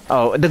now?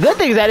 Oh, the good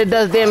thing is that it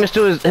does damage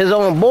to his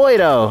own boy,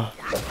 though.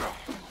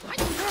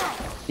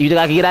 You think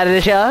I can get out of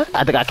this, y'all?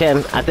 I think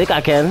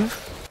I can.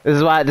 This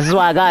is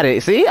why I got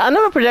it. See? I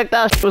never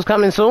projectile was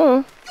coming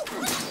soon.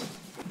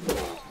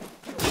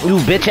 You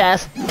bitch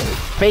ass,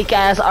 fake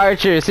ass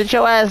archer, sit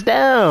your ass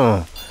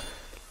down.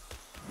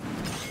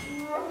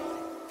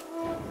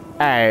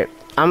 Alright,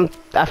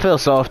 I feel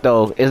soft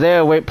though. Is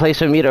there a place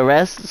for me to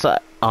rest? So,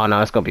 oh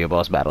no, it's gonna be a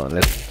boss battle in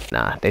this.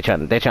 Nah, they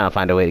trying to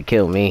find a way to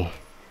kill me.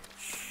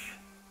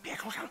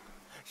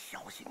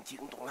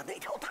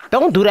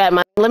 Don't do that,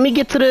 man. Let me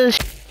get to the.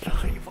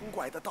 黑风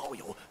怪的道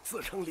友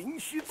自称灵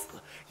虚子，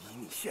以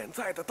你现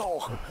在的道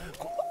行，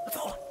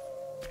走了。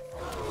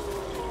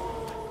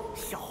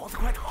小猴子，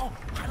快逃，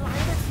还来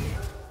得及。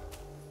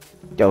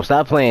 Yo,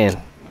 stop playing.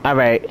 All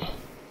right,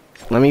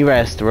 let me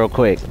rest real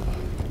quick.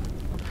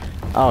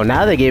 Oh,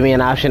 now they gave me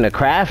an option to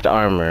craft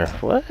armor.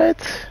 What?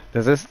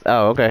 Does this?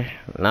 Oh, okay.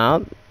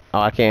 No. Oh,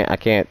 I can't.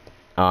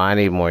 Oh, I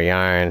need more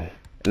yarn.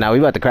 Now we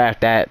about to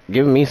craft that.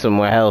 Give me some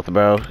more health,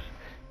 bro.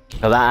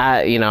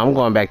 Cause you know, I'm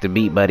going back to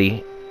beat,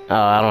 buddy. Oh,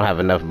 I don't have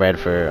enough bread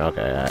for.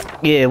 Okay. All right.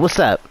 Yeah. What's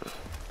up?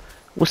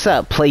 What's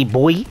up,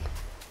 playboy?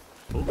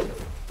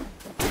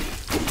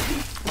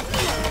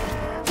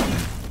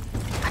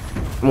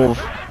 Move.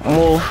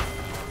 Move.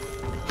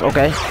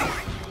 Okay.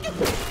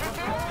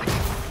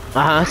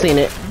 Seen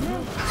it.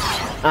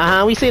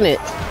 We seen it.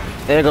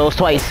 There it goes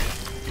twice.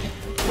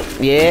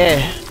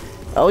 Yeah.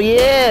 Oh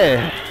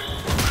yeah.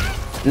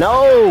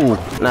 No.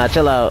 Nah,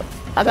 chill out.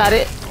 I got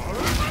it.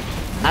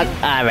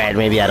 Alright,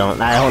 maybe I don't.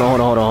 Alright, hold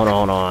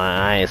on.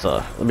 I ain't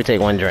so. Let me take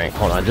one drink.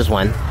 Hold on, just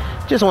one.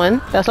 Just one.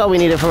 That's all we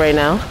needed for right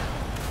now.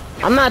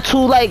 I'm not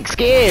too, like,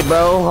 scared,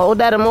 bro. Hold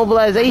that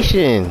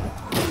immobilization.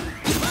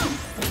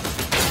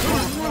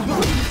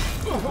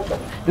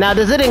 Now,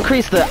 does it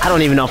increase the... I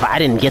don't even know if I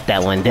didn't get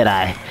that one, did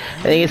I?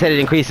 I think it said it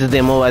increases the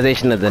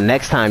immobilization of the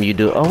next time you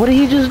do... Oh, what did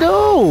he just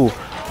do?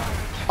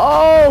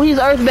 Oh, he's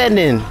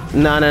earthbending.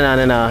 No.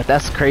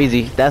 That's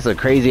crazy. That's a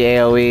crazy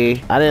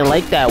AoE. I didn't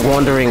like that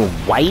wandering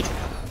white.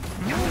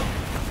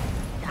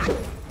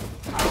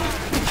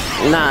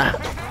 Nah,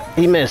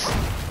 he missed.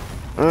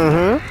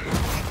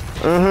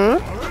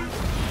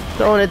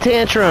 Throwing a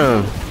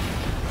tantrum.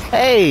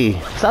 Hey,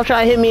 stop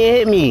trying to hit me and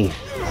hit me.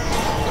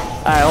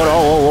 Alright, hold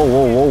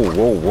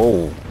on.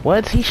 Whoa.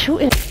 What's he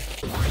shooting?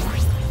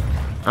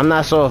 I'm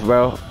not soft,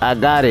 bro. I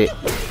got it.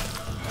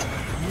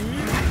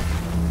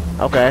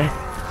 Okay.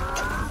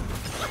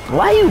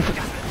 Why you...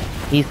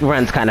 He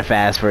runs kind of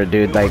fast for a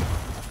dude, like...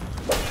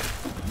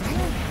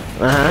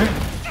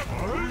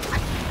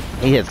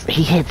 He hits...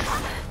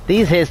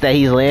 These hits that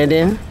he's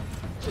landing...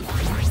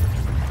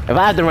 If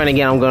I have to run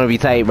again, I'm gonna be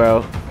tight,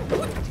 bro.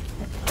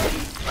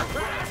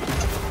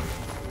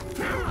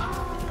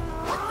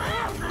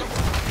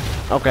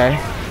 Okay.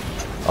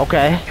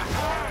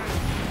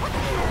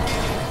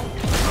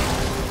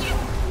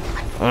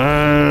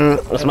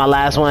 That's my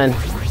last one.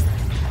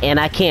 And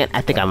I can't.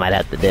 I think I might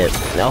have to dip.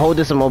 Now hold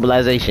this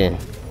immobilization.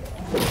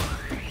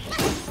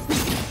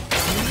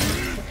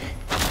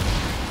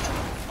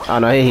 Oh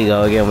no, here he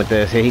go again with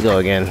this. Here he go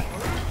again.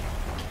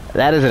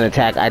 That is an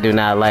attack I do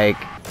not like.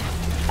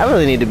 I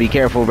really need to be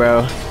careful,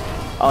 bro.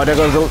 Oh, there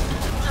goes the...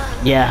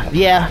 Yeah.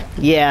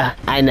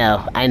 I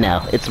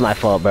know. It's my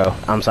fault, bro.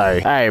 I'm sorry.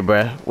 Alright,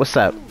 bro. What's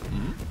up?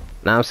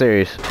 Nah, I'm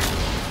serious.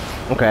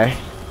 Okay.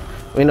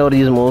 We know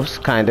these moves,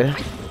 kinda.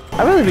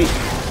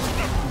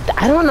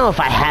 I don't know if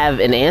I have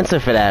an answer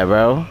for that,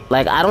 bro.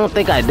 Like, I don't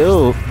think I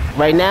do.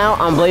 Right now,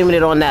 I'm blaming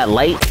it on that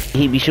light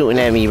he be shooting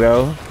at me,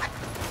 bro.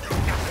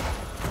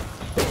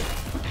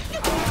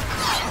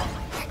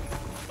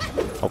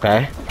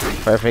 Okay.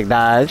 Perfect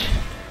dodge.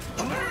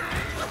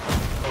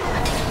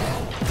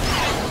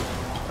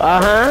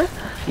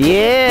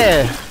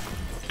 Yeah.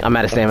 I'm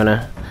out of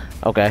stamina.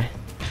 Okay.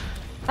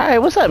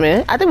 Alright, what's up,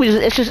 man? I think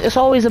it's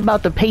always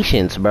about the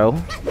patience, bro.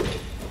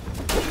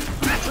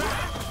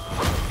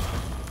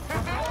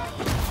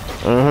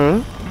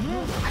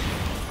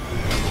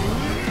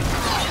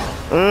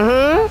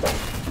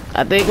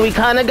 I think we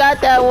kinda got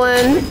that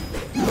one.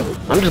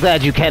 I'm just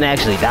glad you can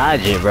actually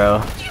dodge it,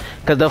 bro.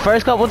 Cause the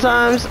first couple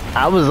times,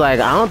 I was like,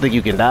 I don't think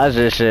you can dodge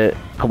this shit.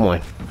 Come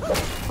on.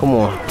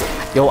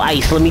 Yo,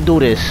 Ice, let me do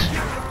this.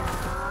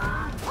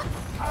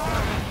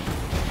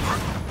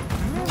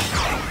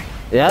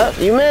 Yep,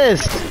 you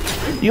missed.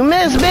 You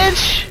missed,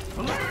 bitch.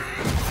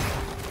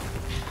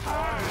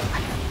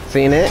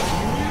 Seen it?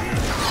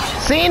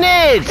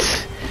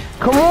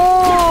 Come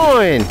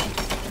on.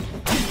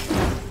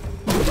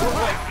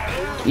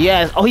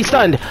 Yes. Oh, he's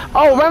stunned.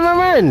 Oh,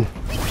 run.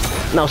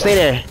 No, stay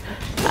there.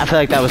 I feel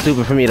like that was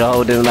stupid for me to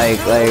hold him, like...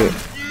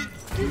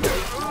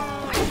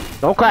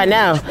 Don't cry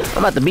now. I'm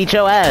about to beat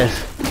your ass.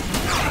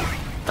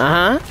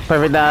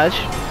 Perfect dodge.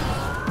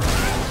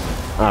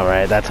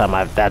 Alright, that's how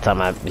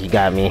he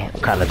got me.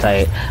 I'm kinda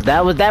tight.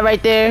 That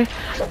right there,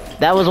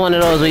 that was one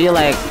of those where you're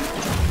like,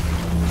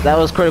 that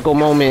was critical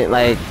moment,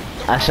 like,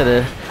 I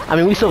should've, I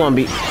mean, we still gonna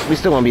beat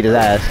his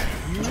ass.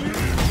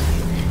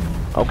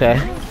 Okay.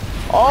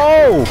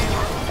 Oh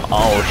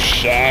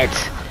shit.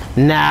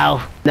 No,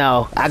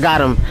 I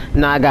got him.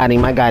 No, I got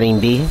him,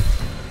 D.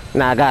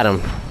 No, I got him.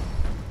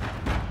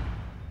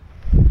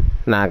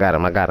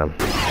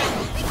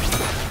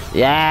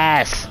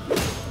 Yes!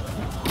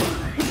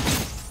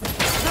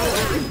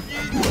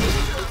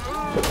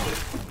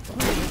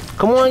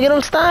 Come on, get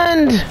him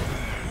stunned!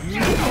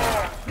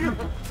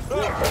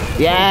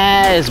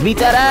 Yes! Beat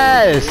that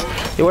ass!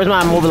 Hey, where's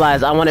my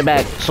immobilized? I want it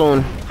back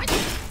soon.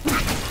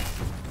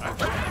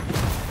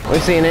 We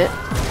seen it.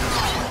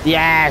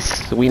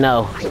 Yes! We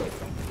know.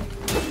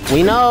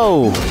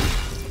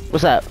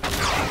 What's up?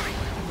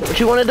 What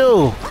you wanna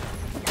do?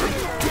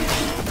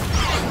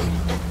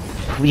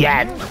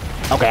 Yeah.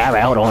 Okay,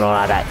 alright, hold on.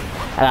 I got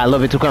a little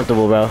bit too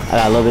comfortable, bro. I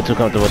got a little bit too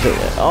comfortable.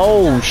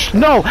 Oh,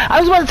 no! I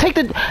was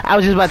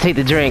just about to take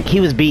the drink. He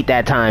was beat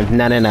that time.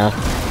 No.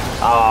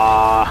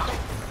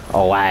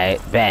 Oh, I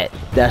bet.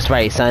 That's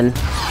right, son.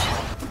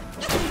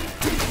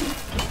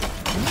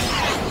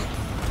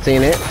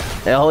 Seen it?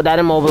 Yeah, hold that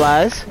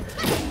immobilized.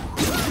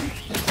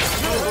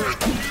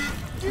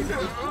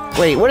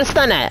 Wait, where the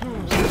stun at?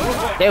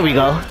 There we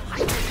go.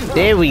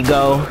 There we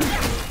go.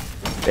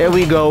 There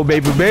we go,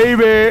 baby.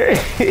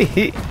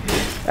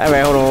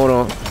 Alright, hold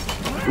on.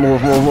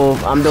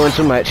 Move. I'm doing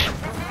too much.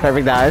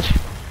 Perfect dodge.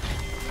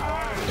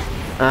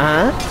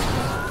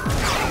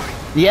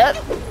 Yep.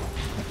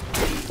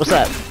 What's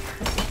up?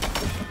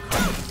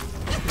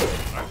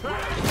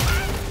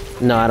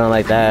 No, I don't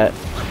like that.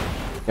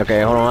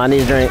 Okay, hold on. I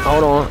need a drink.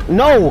 Hold on.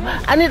 No!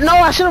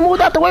 I should have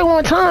moved out the way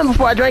one time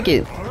before I drank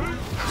it.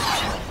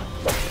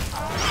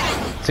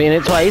 Seen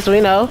it twice.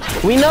 We know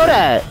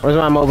that. Where's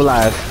my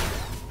mobilize?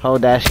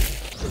 Hold that.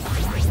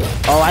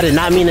 Oh, I did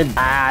not mean to.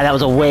 That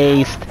was a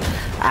waste.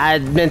 I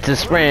meant to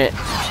sprint,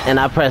 and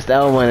I pressed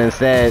L1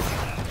 instead.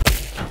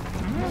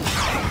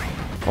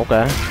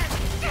 Okay.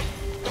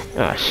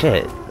 Oh,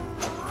 shit.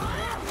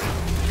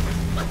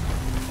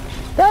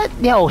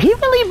 Yo, he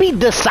really be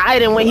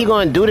deciding when he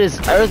gonna do this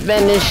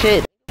earthbending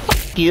shit.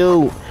 Fuck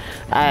you.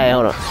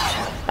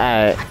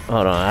 Alright,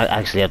 hold on. I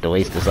actually have to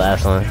waste this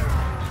last one.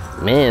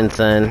 Man,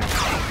 son.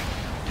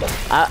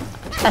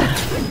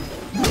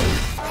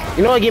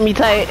 You know what get me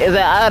tight is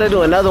that I gotta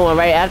do another one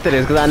right after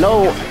this, because I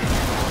know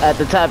at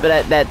the top of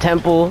that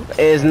temple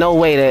is no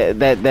way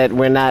that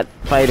we're not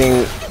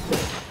fighting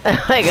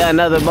like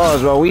another boss,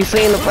 bro. We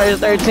seen the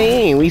first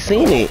 13. We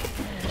seen it.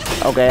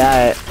 Okay,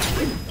 alright.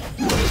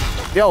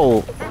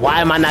 Yo, why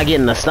am I not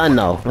getting the stun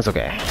though? It's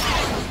okay.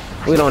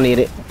 We don't need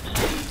it.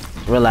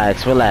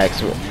 Relax. You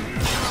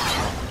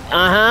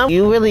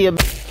really a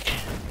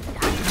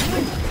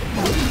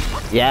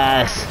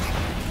Yes.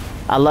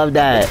 I love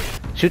that.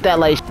 Shoot that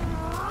light.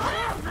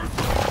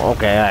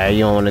 Okay, alright,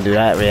 you don't want to do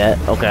that yet.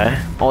 Okay.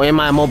 Oh, and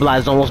my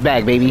immobilized almost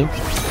back, baby.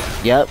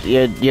 Yep,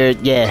 yeah.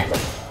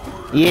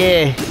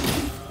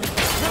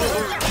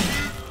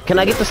 Can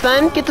I get the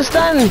stun? Get the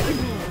stun!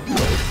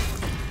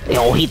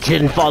 Yo, he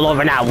didn't fall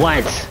over not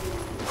once.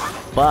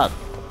 Fuck.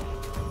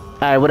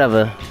 Alright,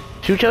 whatever.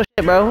 Shoot your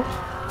shit, bro.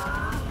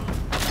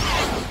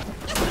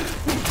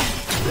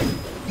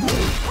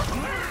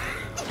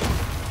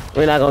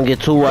 We're not gonna get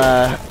too,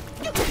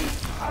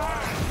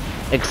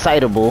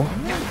 excitable.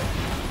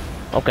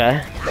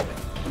 Okay.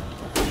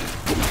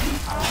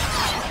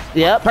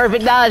 Yep,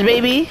 perfect dodge,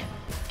 baby.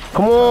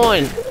 Come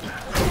on.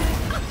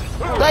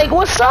 Like,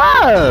 what's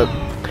up?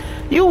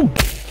 You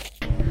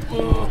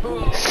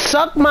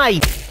suck my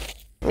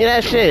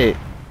that shit.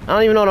 I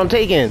don't even know what I'm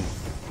taking.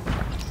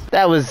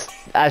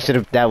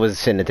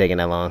 Shouldn't have taken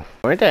that long.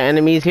 Weren't there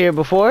enemies here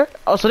before?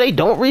 Oh, so they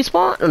don't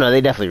respawn? Oh, no,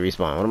 they definitely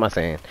respawn. What am I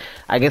saying?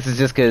 I guess it's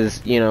just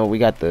because, you know, we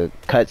got the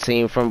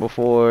cutscene from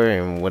before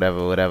and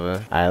whatever.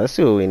 Alright, let's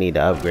see what we need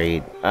to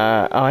upgrade.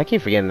 Oh, I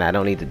keep forgetting that I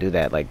don't need to do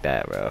that like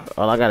that, bro.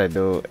 All I gotta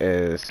do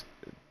is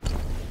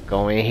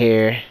go in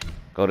here,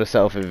 go to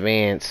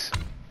self-advance.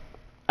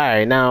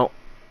 Alright, now,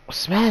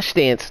 Smash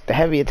Stance, the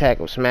heavy attack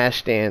of Smash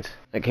Stance,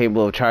 are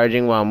capable of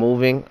charging while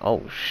moving.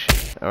 Oh,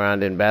 shit.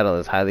 Around in battle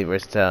is highly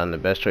versatile and the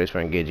best choice for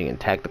engaging in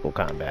tactical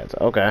combats.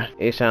 Okay.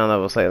 Each channel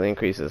level slightly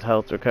increases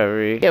health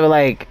recovery. Yeah, but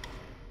like,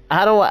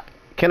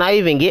 can I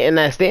even get in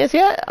that stance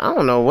yet? I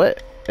don't know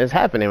what is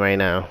happening right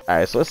now.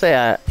 Alright, so let's say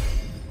I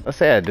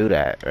do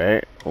that,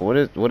 right?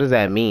 What does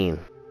that mean?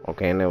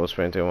 Okay, enable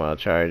sprinting while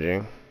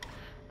charging.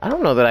 I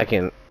don't know that I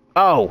can.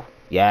 Oh,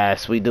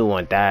 yes, we do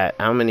want that.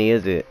 How many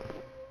is it?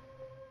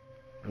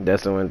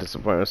 Destin went to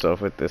support himself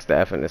with the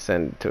staff and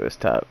ascended to his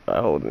top by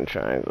holding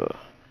triangle.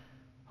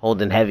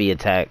 Holding heavy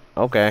attack.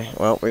 Okay,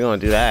 well, we're gonna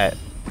do that.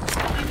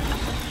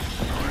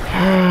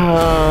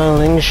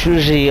 Ling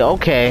Shuji,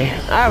 okay.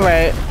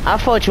 Alright, I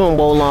fought you in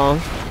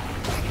Wolong.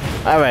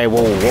 Alright,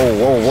 whoa.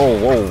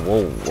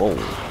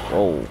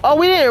 Oh,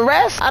 we didn't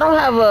rest? I don't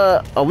have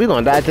a... Oh, we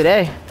gonna die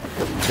today.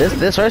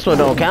 This first one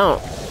don't count.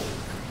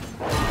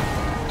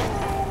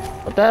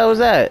 What the hell was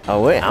that?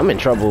 Oh, wait, I'm in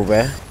trouble,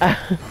 bruh.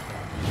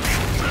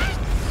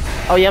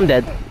 Oh, yeah, I'm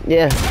dead.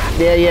 Yeah.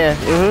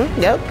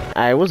 Yep.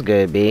 Alright, what's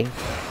good, B?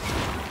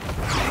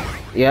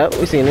 Yep,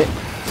 we seen it.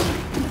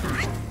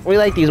 We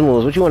like these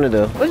moves. What you want to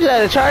do? What you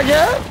got to charge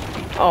up?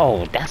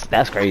 Oh,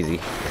 that's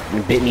crazy.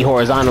 You bit me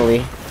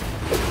horizontally.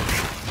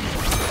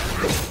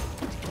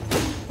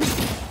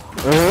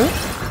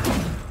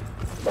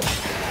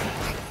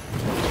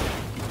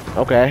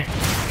 Okay.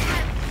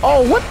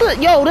 Oh, what the?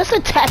 Yo, this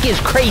attack is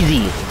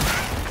crazy.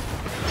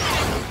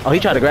 Oh, he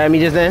tried to grab me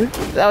just then?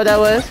 Is that what that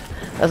was?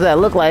 That's what that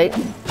looked like.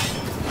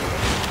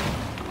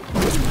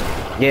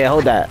 Yeah,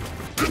 hold that.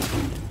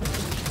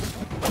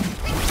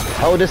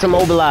 Hold this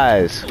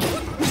immobilized.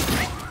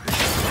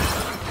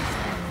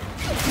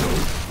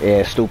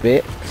 Yeah,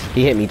 stupid.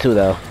 He hit me too,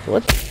 though.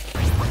 What?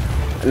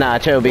 Nah,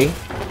 chill, B.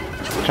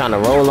 Trying to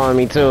roll on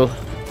me too.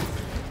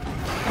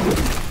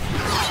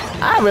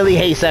 I really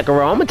hate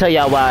Sekiro. I'm gonna tell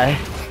y'all why.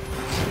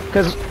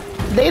 Cause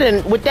they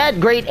didn't, with that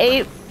great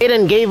ape, it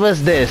done gave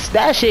us this.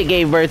 That shit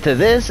gave birth to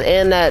this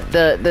and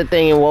the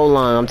thing in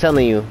Wolong. I'm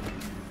telling you,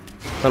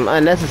 some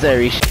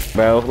unnecessary shit,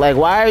 bro. Like,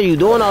 why are you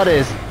doing all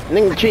this?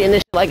 Nigga treating this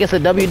shit like it's a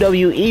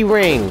WWE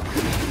ring.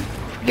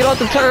 Get off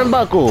the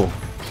turnbuckle.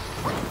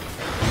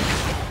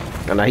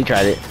 Oh no, he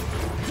tried it.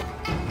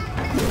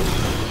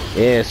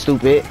 Yeah,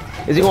 stupid.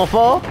 Is he gonna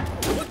fall?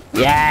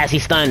 Yes,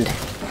 he's stunned.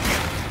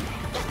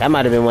 That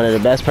might have been one of the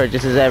best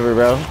purchases ever,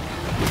 bro.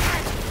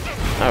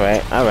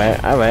 Alright,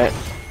 alright, alright.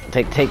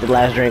 Take the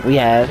last drink we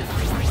have.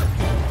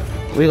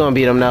 We gonna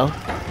beat him though.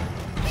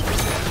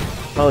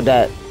 Hold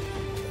that.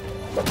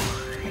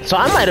 So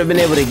I might have been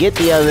able to get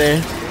the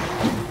other.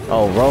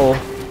 Oh, roll.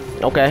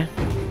 Okay.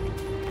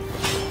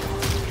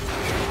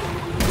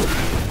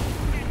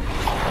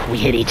 We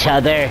hit each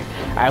other.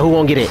 Alright, who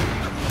won't get it?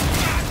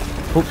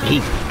 Who,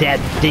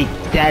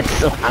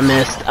 that's, oh, I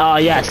missed. Oh,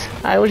 yes.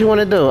 Alright, what you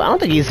want to do? I don't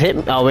think he's hit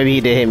me. Oh, maybe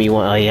he did hit me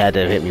once. Oh, he had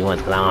to hit me once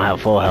because I don't have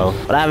full health.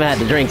 But I haven't had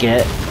to drink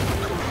yet.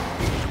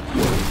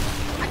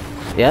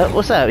 Yep,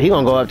 what's up? He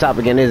gonna go up top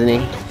again, isn't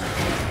he?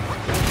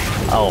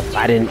 Oh,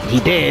 I didn't. He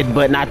did,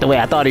 but not the way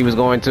I thought he was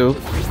going to.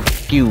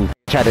 You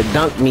tried to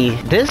dunk me.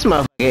 This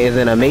motherfucker is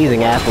an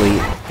amazing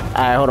athlete.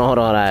 Alright, hold on.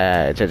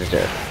 Alright, chill.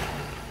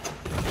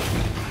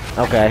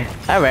 Okay,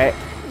 alright.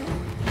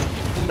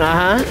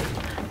 Uh-huh.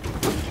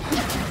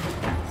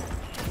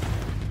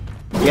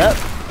 Yep.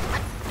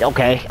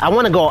 Okay. I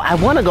wanna go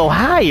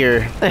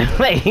higher.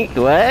 Like,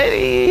 what?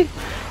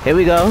 Here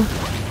we go.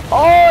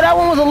 Oh, that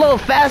one was a little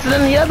faster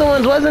than the other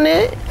ones, wasn't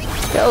it?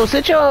 Yo,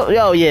 sit your...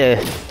 Yo, yeah.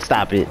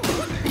 Stop it.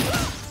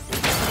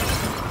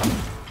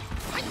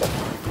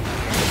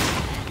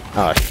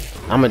 Oh,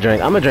 I'm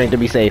gonna drink to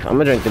be safe.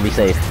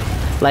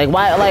 Like,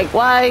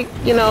 why,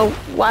 you know,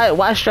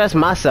 why stress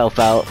myself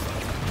out?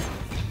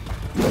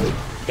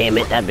 Damn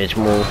it, that bitch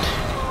moved.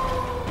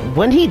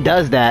 When he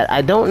does that,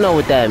 I don't know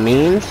what that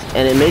means,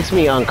 and it makes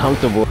me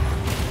uncomfortable.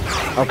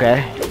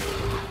 Okay.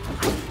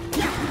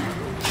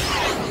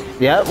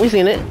 Yep, we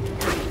seen it.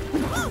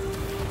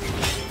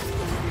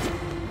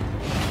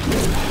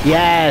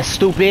 Yeah,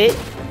 stupid.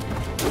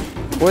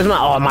 Where's my...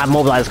 Oh, my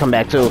mobilize come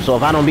back too. So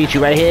if I don't beat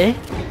you right here,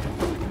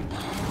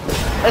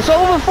 it's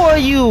over for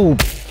you.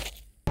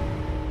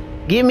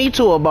 Get me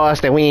to a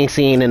boss that we ain't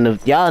seen in the...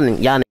 Y'all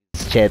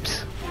niggas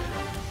chips.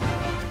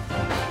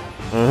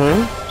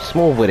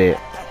 Smooth with it.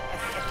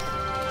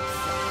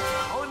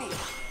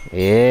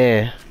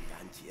 Yeah.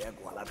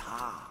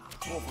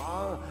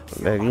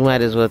 You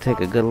might as well take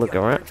a good look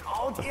around.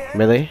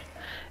 Really?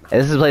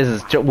 This place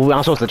is...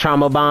 I'm supposed to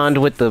trauma bond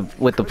with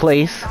the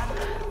place.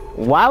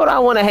 Why would I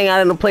want to hang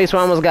out in a place where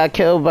I almost got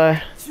killed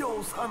by...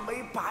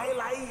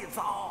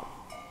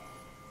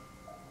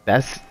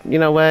 That's... You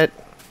know what?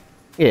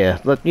 Yeah,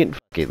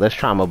 let's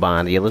trauma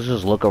bond. Yeah, let's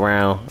just look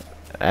around.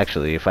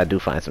 Actually, if I do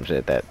find some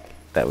shit, that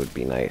would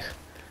be nice.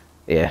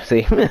 Yeah,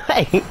 see?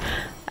 Hey,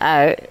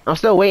 alright. I'm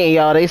still waiting,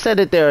 y'all. They said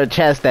that there are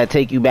chests that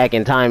take you back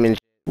in time and...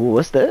 Ooh,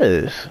 what's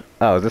this?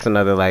 Oh, is this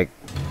another, like...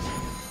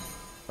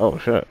 Oh,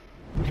 shit.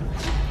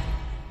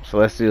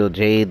 Celestial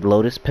Jade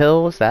Lotus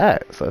Pill? What's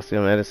that?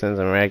 Celestial Medicines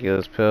and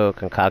Miraculous Pill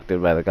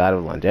concocted by the god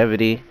of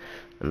longevity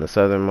in the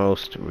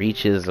southernmost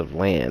reaches of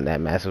land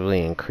that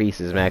massively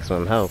increases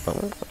maximum health.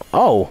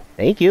 Oh,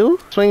 thank you.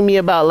 Swing me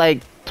about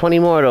like 20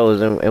 more of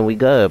those and we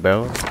good,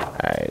 bro.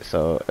 Alright,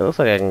 so it looks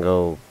like I can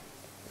go...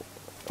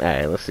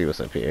 Alright, let's see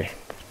what's up here.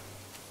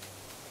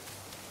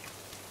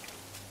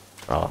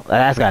 Oh,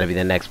 that's gotta be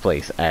the next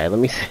place. Alright, let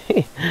me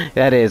see.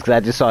 That is, because I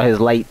just saw his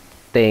light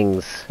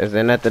things. Is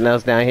there nothing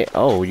else down here?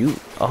 Oh,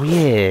 oh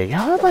yeah.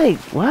 Y'all like,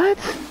 what?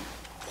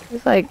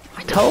 It's like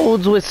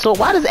toads with so.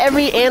 Why does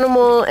every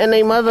animal and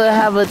their mother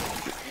have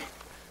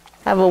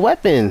a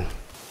weapon?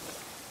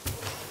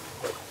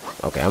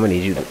 Okay, I'm gonna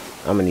need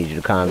you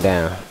to calm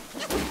down.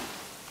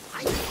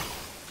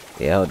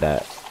 Yeah, hold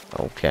that.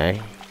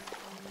 Okay.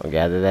 I'll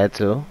gather that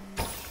too.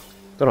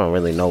 Still don't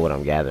really know what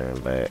I'm gathering,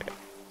 but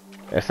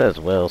it says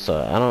will,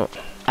 so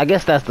I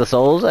guess that's the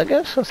souls, I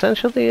guess,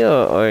 essentially,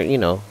 or you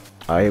know.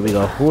 Alright, here we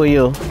go. Who are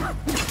you?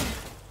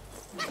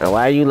 And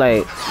why are you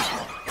like...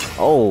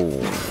 Oh.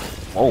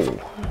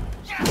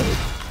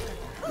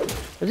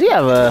 Does he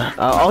have a...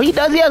 oh, he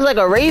does. He has like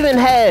a raven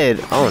head.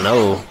 Oh,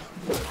 no.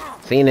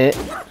 Seen it.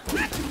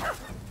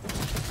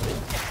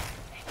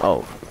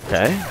 Oh,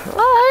 okay.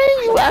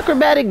 Alright, you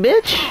acrobatic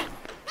bitch.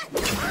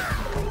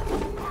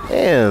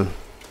 Damn.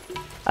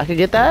 I could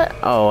get that?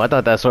 Oh, I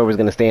thought that sword was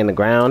going to stay in the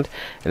ground,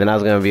 and then I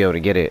was going to be able to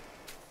get it.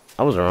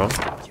 I was wrong.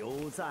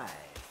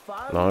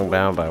 Long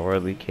bound by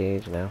worldly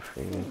cage, now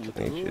free to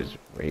nature's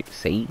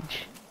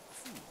sage.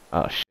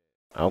 Oh shit.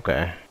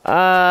 Okay.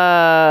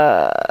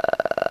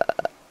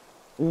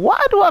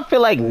 Why do I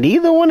feel like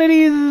neither one of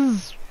these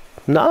is...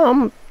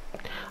 No,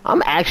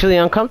 I'm actually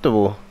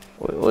uncomfortable.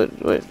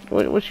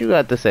 What you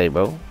got to say,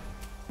 bro?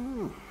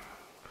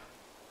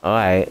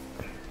 Alright.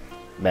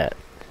 Bet.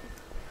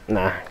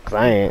 Nah, cause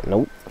I ain't.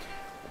 Nope.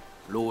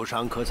 路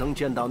上可曾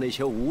见到那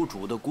些无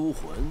主的孤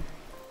魂？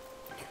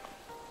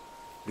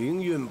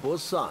灵运不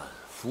散，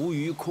浮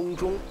于空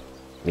中，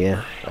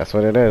 Yeah, that's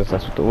what it is.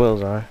 That's what the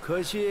wills are.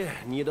 可惜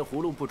你的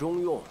葫芦不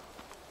中用，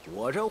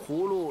我这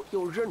葫芦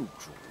又认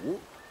主。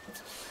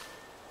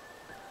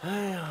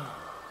哎呀，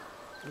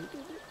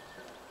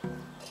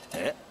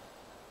哎，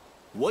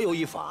我有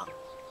一法，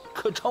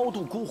可超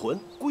度孤魂，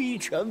归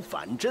拳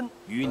反真，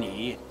与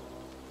你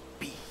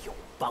必有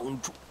帮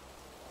助。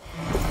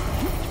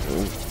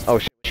Oh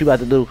shit! What you about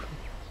to do?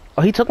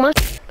 Oh, he took my.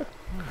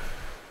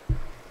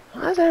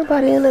 Why is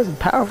everybody in this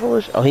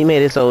powerful? Oh, he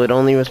made it so it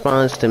only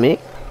responds to me.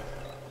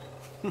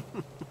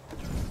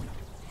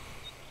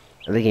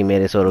 I think he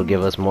made it so it'll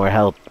give us more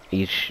health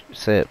each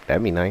sip.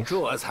 That'd be nice.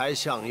 这才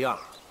像样，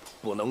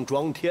不能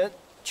装天，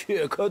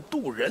却可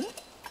渡人。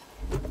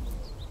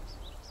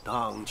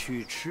荡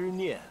去痴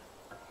念，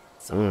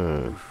走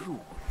入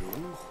轮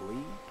回。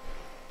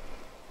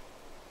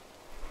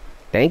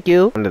Thank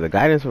you. Under the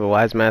guidance of a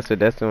wise master,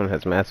 Destin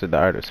has mastered the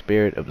art of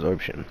spirit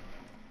absorption.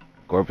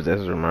 Gore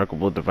possesses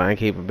remarkable divine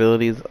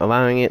capabilities,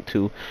 allowing it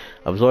to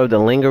absorb the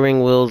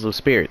lingering wills of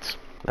spirits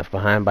left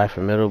behind by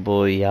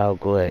formidable Yao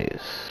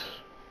Guis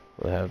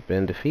who have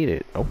been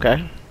defeated.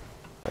 Okay.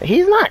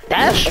 He's not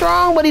that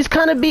strong, but he's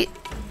kind of beat.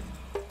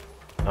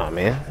 Oh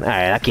man.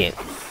 Alright, I can't.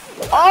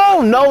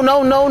 Oh, no,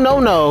 no, no, no,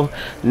 no.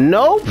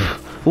 Nope.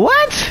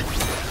 What?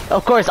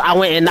 Of course, I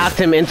went and knocked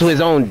him into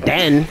his own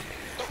den.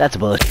 That's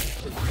bullshit.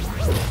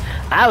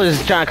 I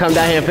was trying to come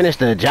down here and finish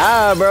the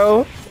job,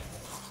 bro.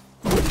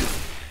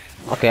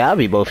 Okay, I'll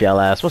be both y'all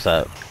ass. What's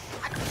up?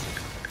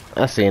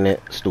 I seen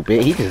it.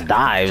 Stupid. He just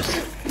dives.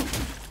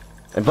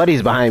 And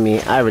Buddy's behind me.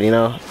 I already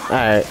know.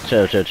 Alright,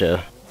 chill, chill, chill.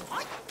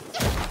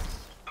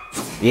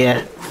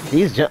 Yeah.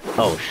 He's just.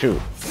 Oh, shoot.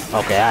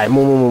 Okay, alright.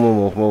 Move,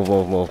 move, move, move,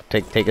 move, move.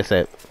 Take a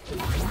sip.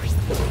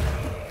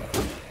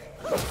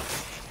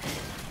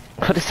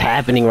 What is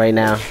happening right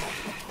now?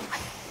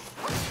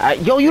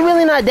 Yo, you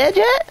really not dead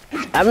yet?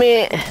 I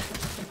mean,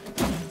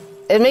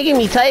 it's making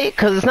me tight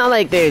because it's not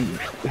like they're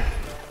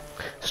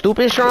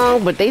stupid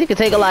strong, but they can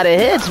take a lot of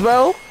hits,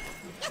 bro.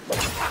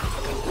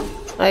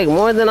 Like,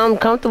 more than I'm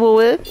comfortable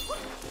with.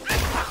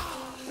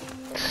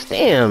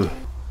 Damn.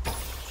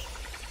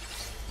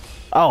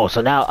 Oh,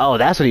 so now, oh,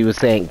 that's what he was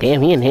saying.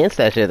 Damn, he enhanced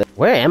that shit.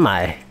 Where am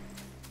I?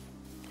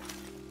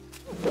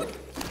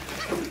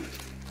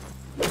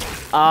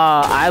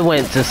 I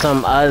went to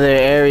some other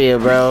area,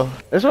 bro.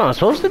 This is where I'm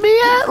supposed to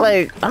be at?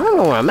 Like, I don't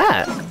know where I'm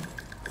at.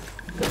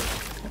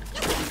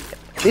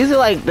 These are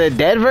like the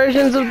dead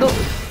versions of the...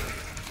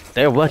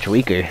 They're much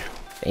weaker.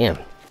 Damn.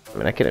 I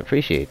mean, I can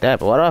appreciate that,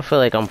 but why do I feel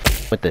like I'm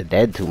with the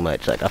dead too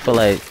much? Like, I feel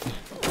like...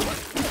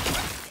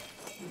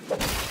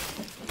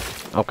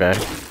 Okay.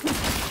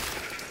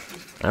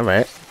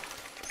 Alright.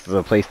 This is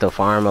a place to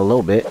farm a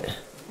little bit.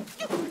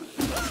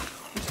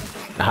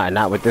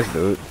 Not with this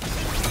dude.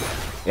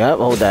 Yep,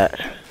 hold that.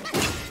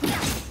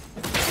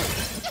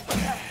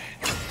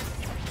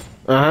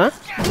 Uh-huh.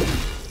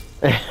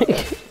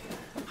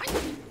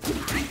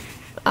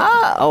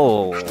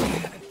 Oh.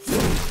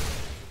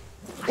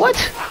 What?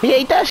 He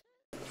ate that shit?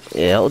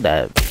 Yeah, hold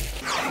that.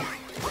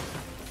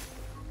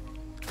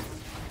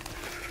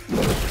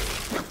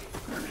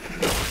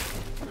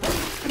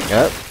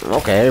 Yep.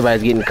 Okay,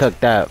 everybody's getting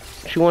cooked up.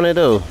 What you wanna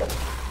do?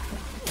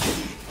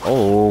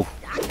 Oh.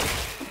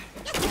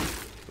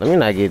 Let me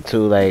not get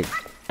too, like,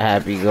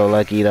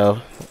 happy-go-lucky,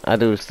 though. I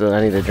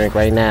need a drink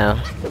right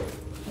now.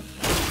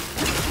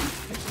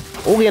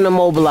 Who getting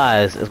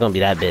immobilized? It's gonna be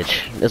that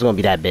bitch. It's gonna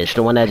be that bitch.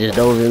 The one that just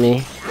dove at me.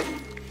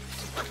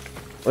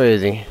 Where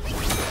is he?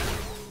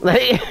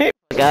 Like,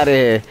 get out of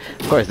here.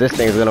 Of course, this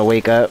thing's gonna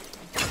wake up.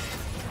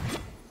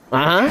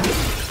 Uh-huh.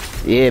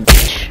 Yeah,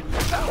 bitch.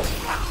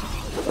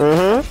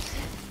 Mm-hmm.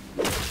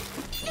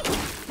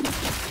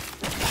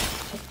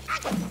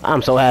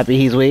 I'm so happy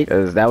he's weak,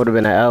 because that would have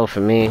been an L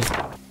for me.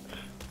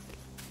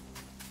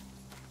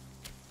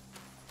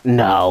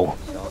 No.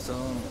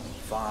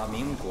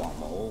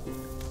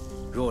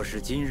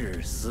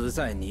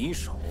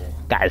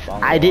 Guys,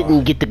 I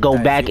didn't get to go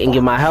back and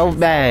get my health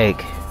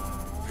back.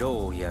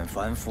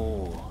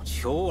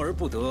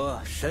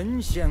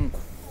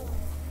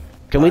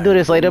 Can we do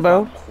this later,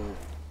 bro?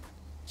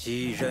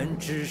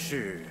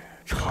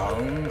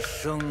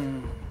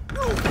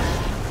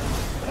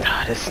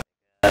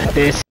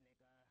 This.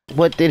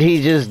 What did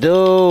he just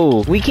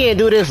do? We can't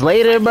do this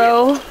later,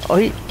 bro.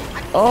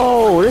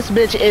 Oh, this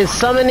bitch is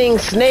summoning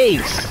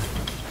snakes.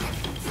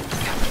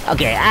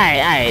 Okay,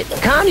 alright.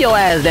 Calm your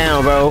ass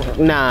down, bro.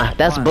 Nah,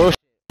 that's bullshit.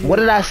 What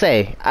did I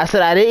say? I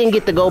said I didn't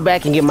get to go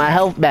back and get my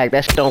health back.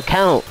 That shit don't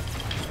count.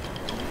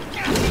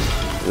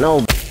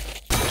 No.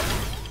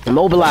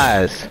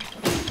 Immobilize.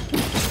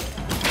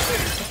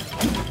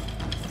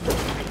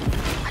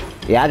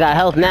 Yeah, I got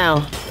health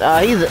now.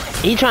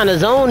 He trying to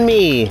zone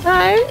me.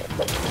 Alright.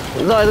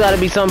 There's always gotta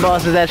be some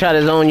bosses that try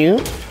to zone you.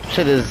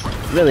 Shit is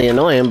really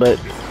annoying, but...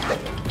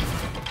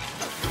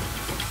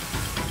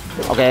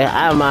 Okay,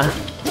 I have my...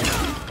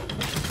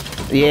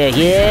 Yeah.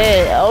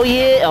 Oh,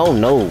 yeah. Oh,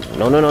 no.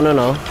 No.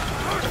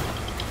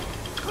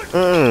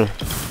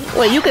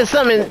 Wait, you can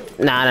summon...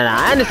 Nah.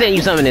 I understand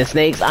you summoning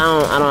snakes. I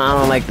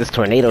don't like this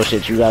tornado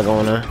shit you got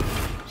going on.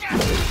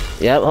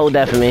 Yep, hold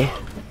that for me.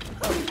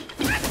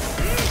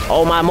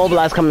 Oh, my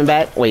mobilize coming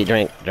back. Wait,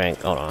 drink.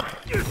 Hold on.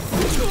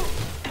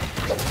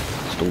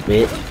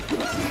 Stupid.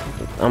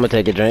 I'm gonna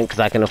take a drink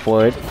because I can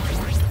afford.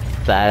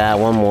 So I got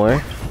one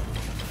more.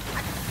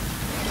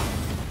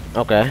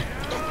 Okay.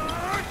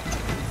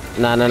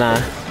 Nah.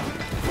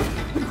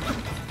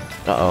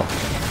 Uh-oh.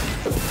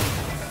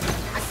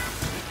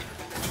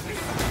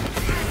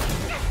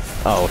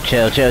 Oh,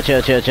 chill.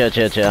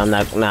 I'm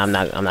not going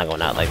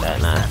out like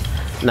that.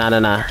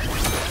 Nah.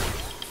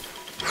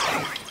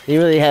 He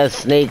really has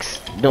snakes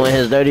doing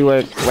his dirty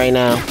work right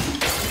now.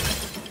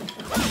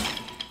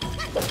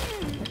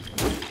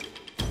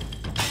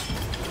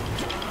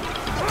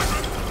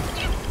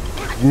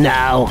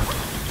 No.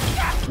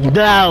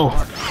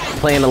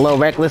 Playing a little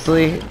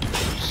recklessly.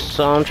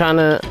 So I'm trying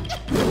to...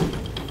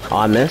 Oh,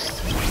 I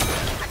missed.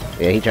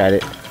 Yeah, he tried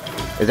it.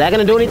 Is that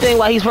gonna do anything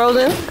while he's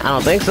frozen? I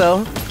don't think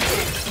so.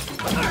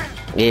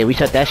 Yeah, we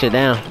shut that shit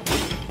down.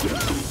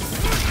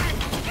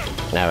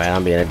 Alright,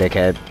 I'm being a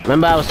dickhead.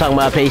 Remember I was talking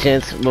about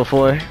patience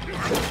before?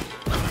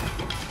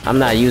 I'm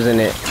not using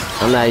it.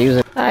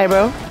 Alright,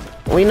 bro.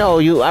 We know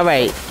you.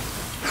 Alright.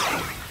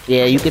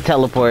 Yeah, you can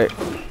teleport.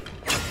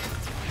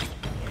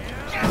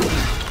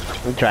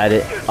 We tried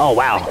it. Oh,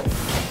 wow.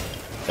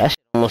 That shit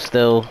almost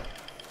still...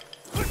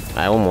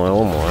 Alright, one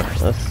more.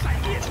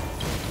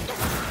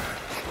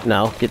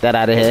 No, get that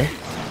out of here.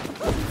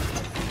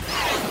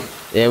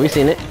 Yeah, we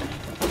seen it.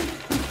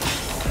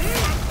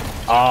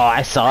 Oh,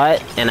 I saw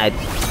it, and I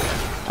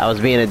was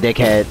being a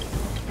dickhead.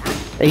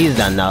 He's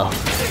done though.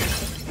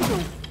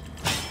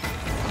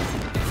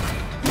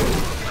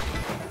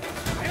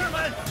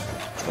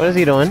 What is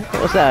he doing?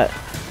 What's that?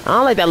 I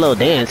don't like that little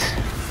dance.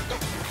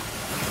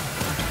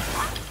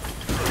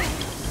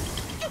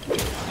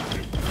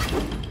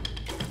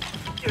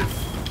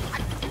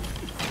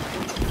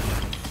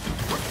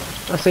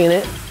 I seen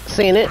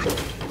it.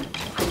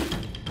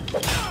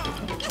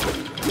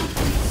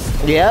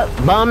 Yep,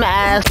 bum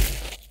ass.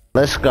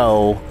 Let's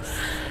go.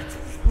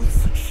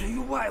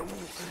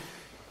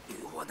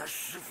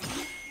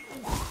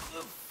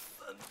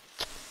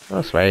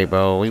 That's right,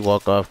 bro. We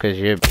walk off because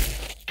you're...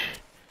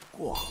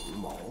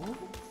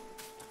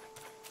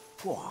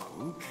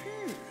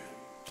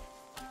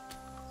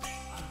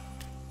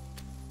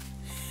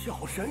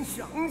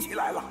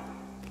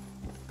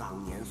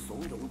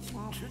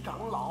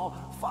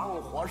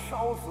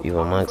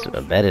 Evil monks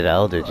abetted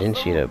elder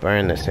Jinshi to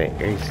burn the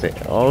sacred stick.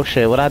 Oh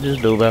shit, what I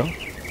just do, bro?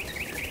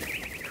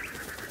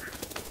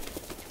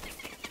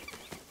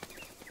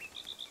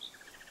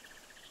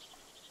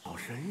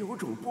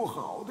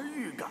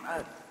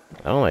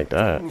 I don't like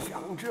that.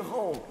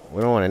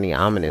 We don't want any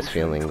ominous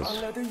feelings.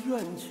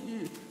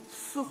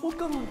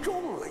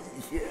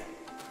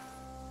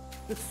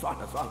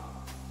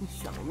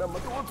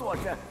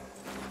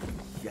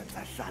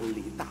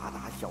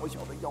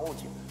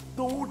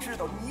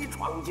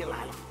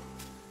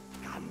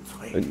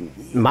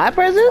 My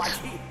presence?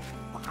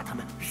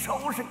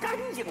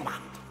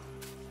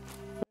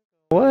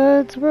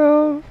 What,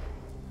 bro?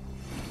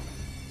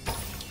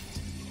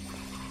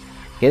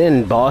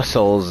 Getting boss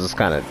souls is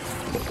kind of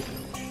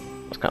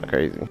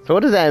crazy. So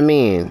what does that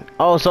mean?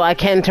 Oh, so I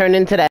can turn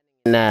into that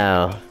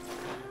now.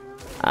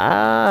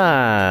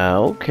 Ah,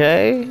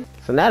 okay.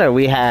 So now that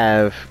we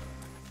have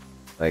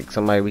like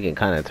somebody we can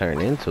kind of turn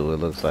into, it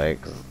looks like.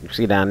 You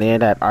see down there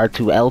that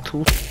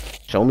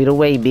R2L2? Show me the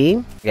way,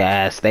 B.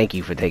 Yes, thank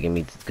you for taking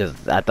me, because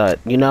I thought,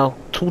 you know,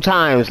 2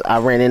 times I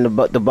ran into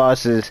the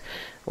bosses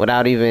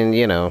without even,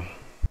 you know.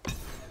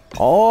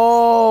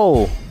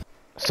 Oh,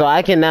 so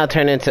I can now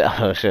turn into...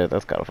 Oh shit,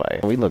 that's kind of fire.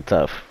 We look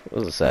tough. It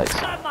was a sex.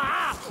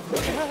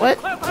 What?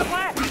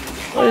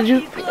 What did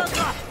you...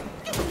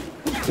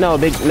 No,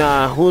 big...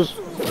 Nah, who's...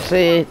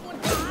 Say...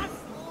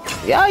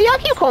 Y'all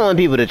keep calling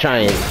people to try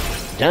and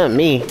jump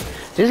me.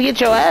 Just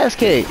get your ass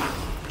kicked.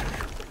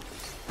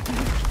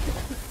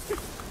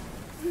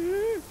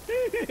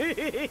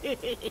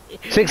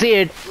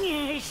 Six-eared.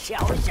 Is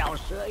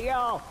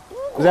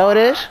that what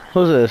it is?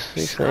 Who's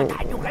this?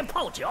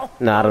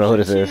 Nah, I don't know who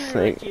this is.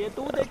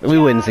 We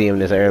wouldn't see him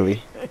this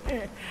early.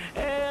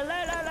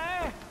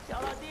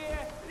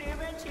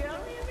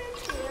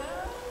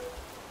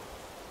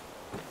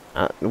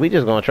 We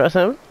just gonna trust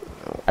him?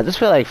 I just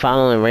feel like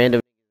following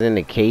random in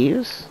the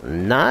caves,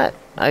 not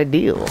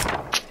ideal.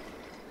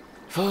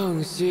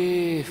 凤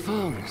兮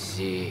凤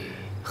兮，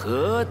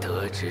何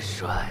德之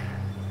帅？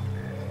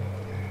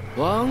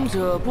往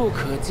者不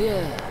可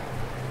见，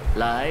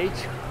来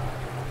者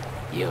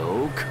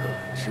犹可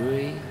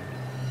追。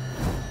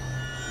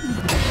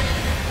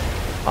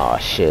 Oh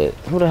shit!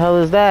 Who the hell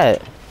is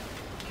that?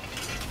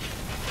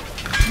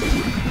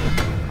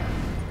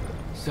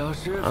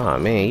 Oh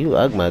man, you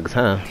Ugmugs,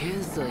 huh?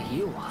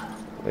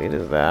 Late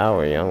is the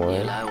hour, young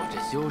one.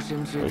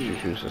 Wish you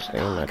to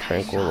sustain my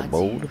tranquil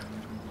abode.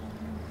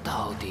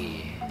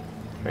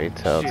 Pray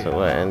tell to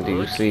what end do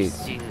you seek?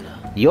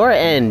 Your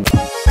end!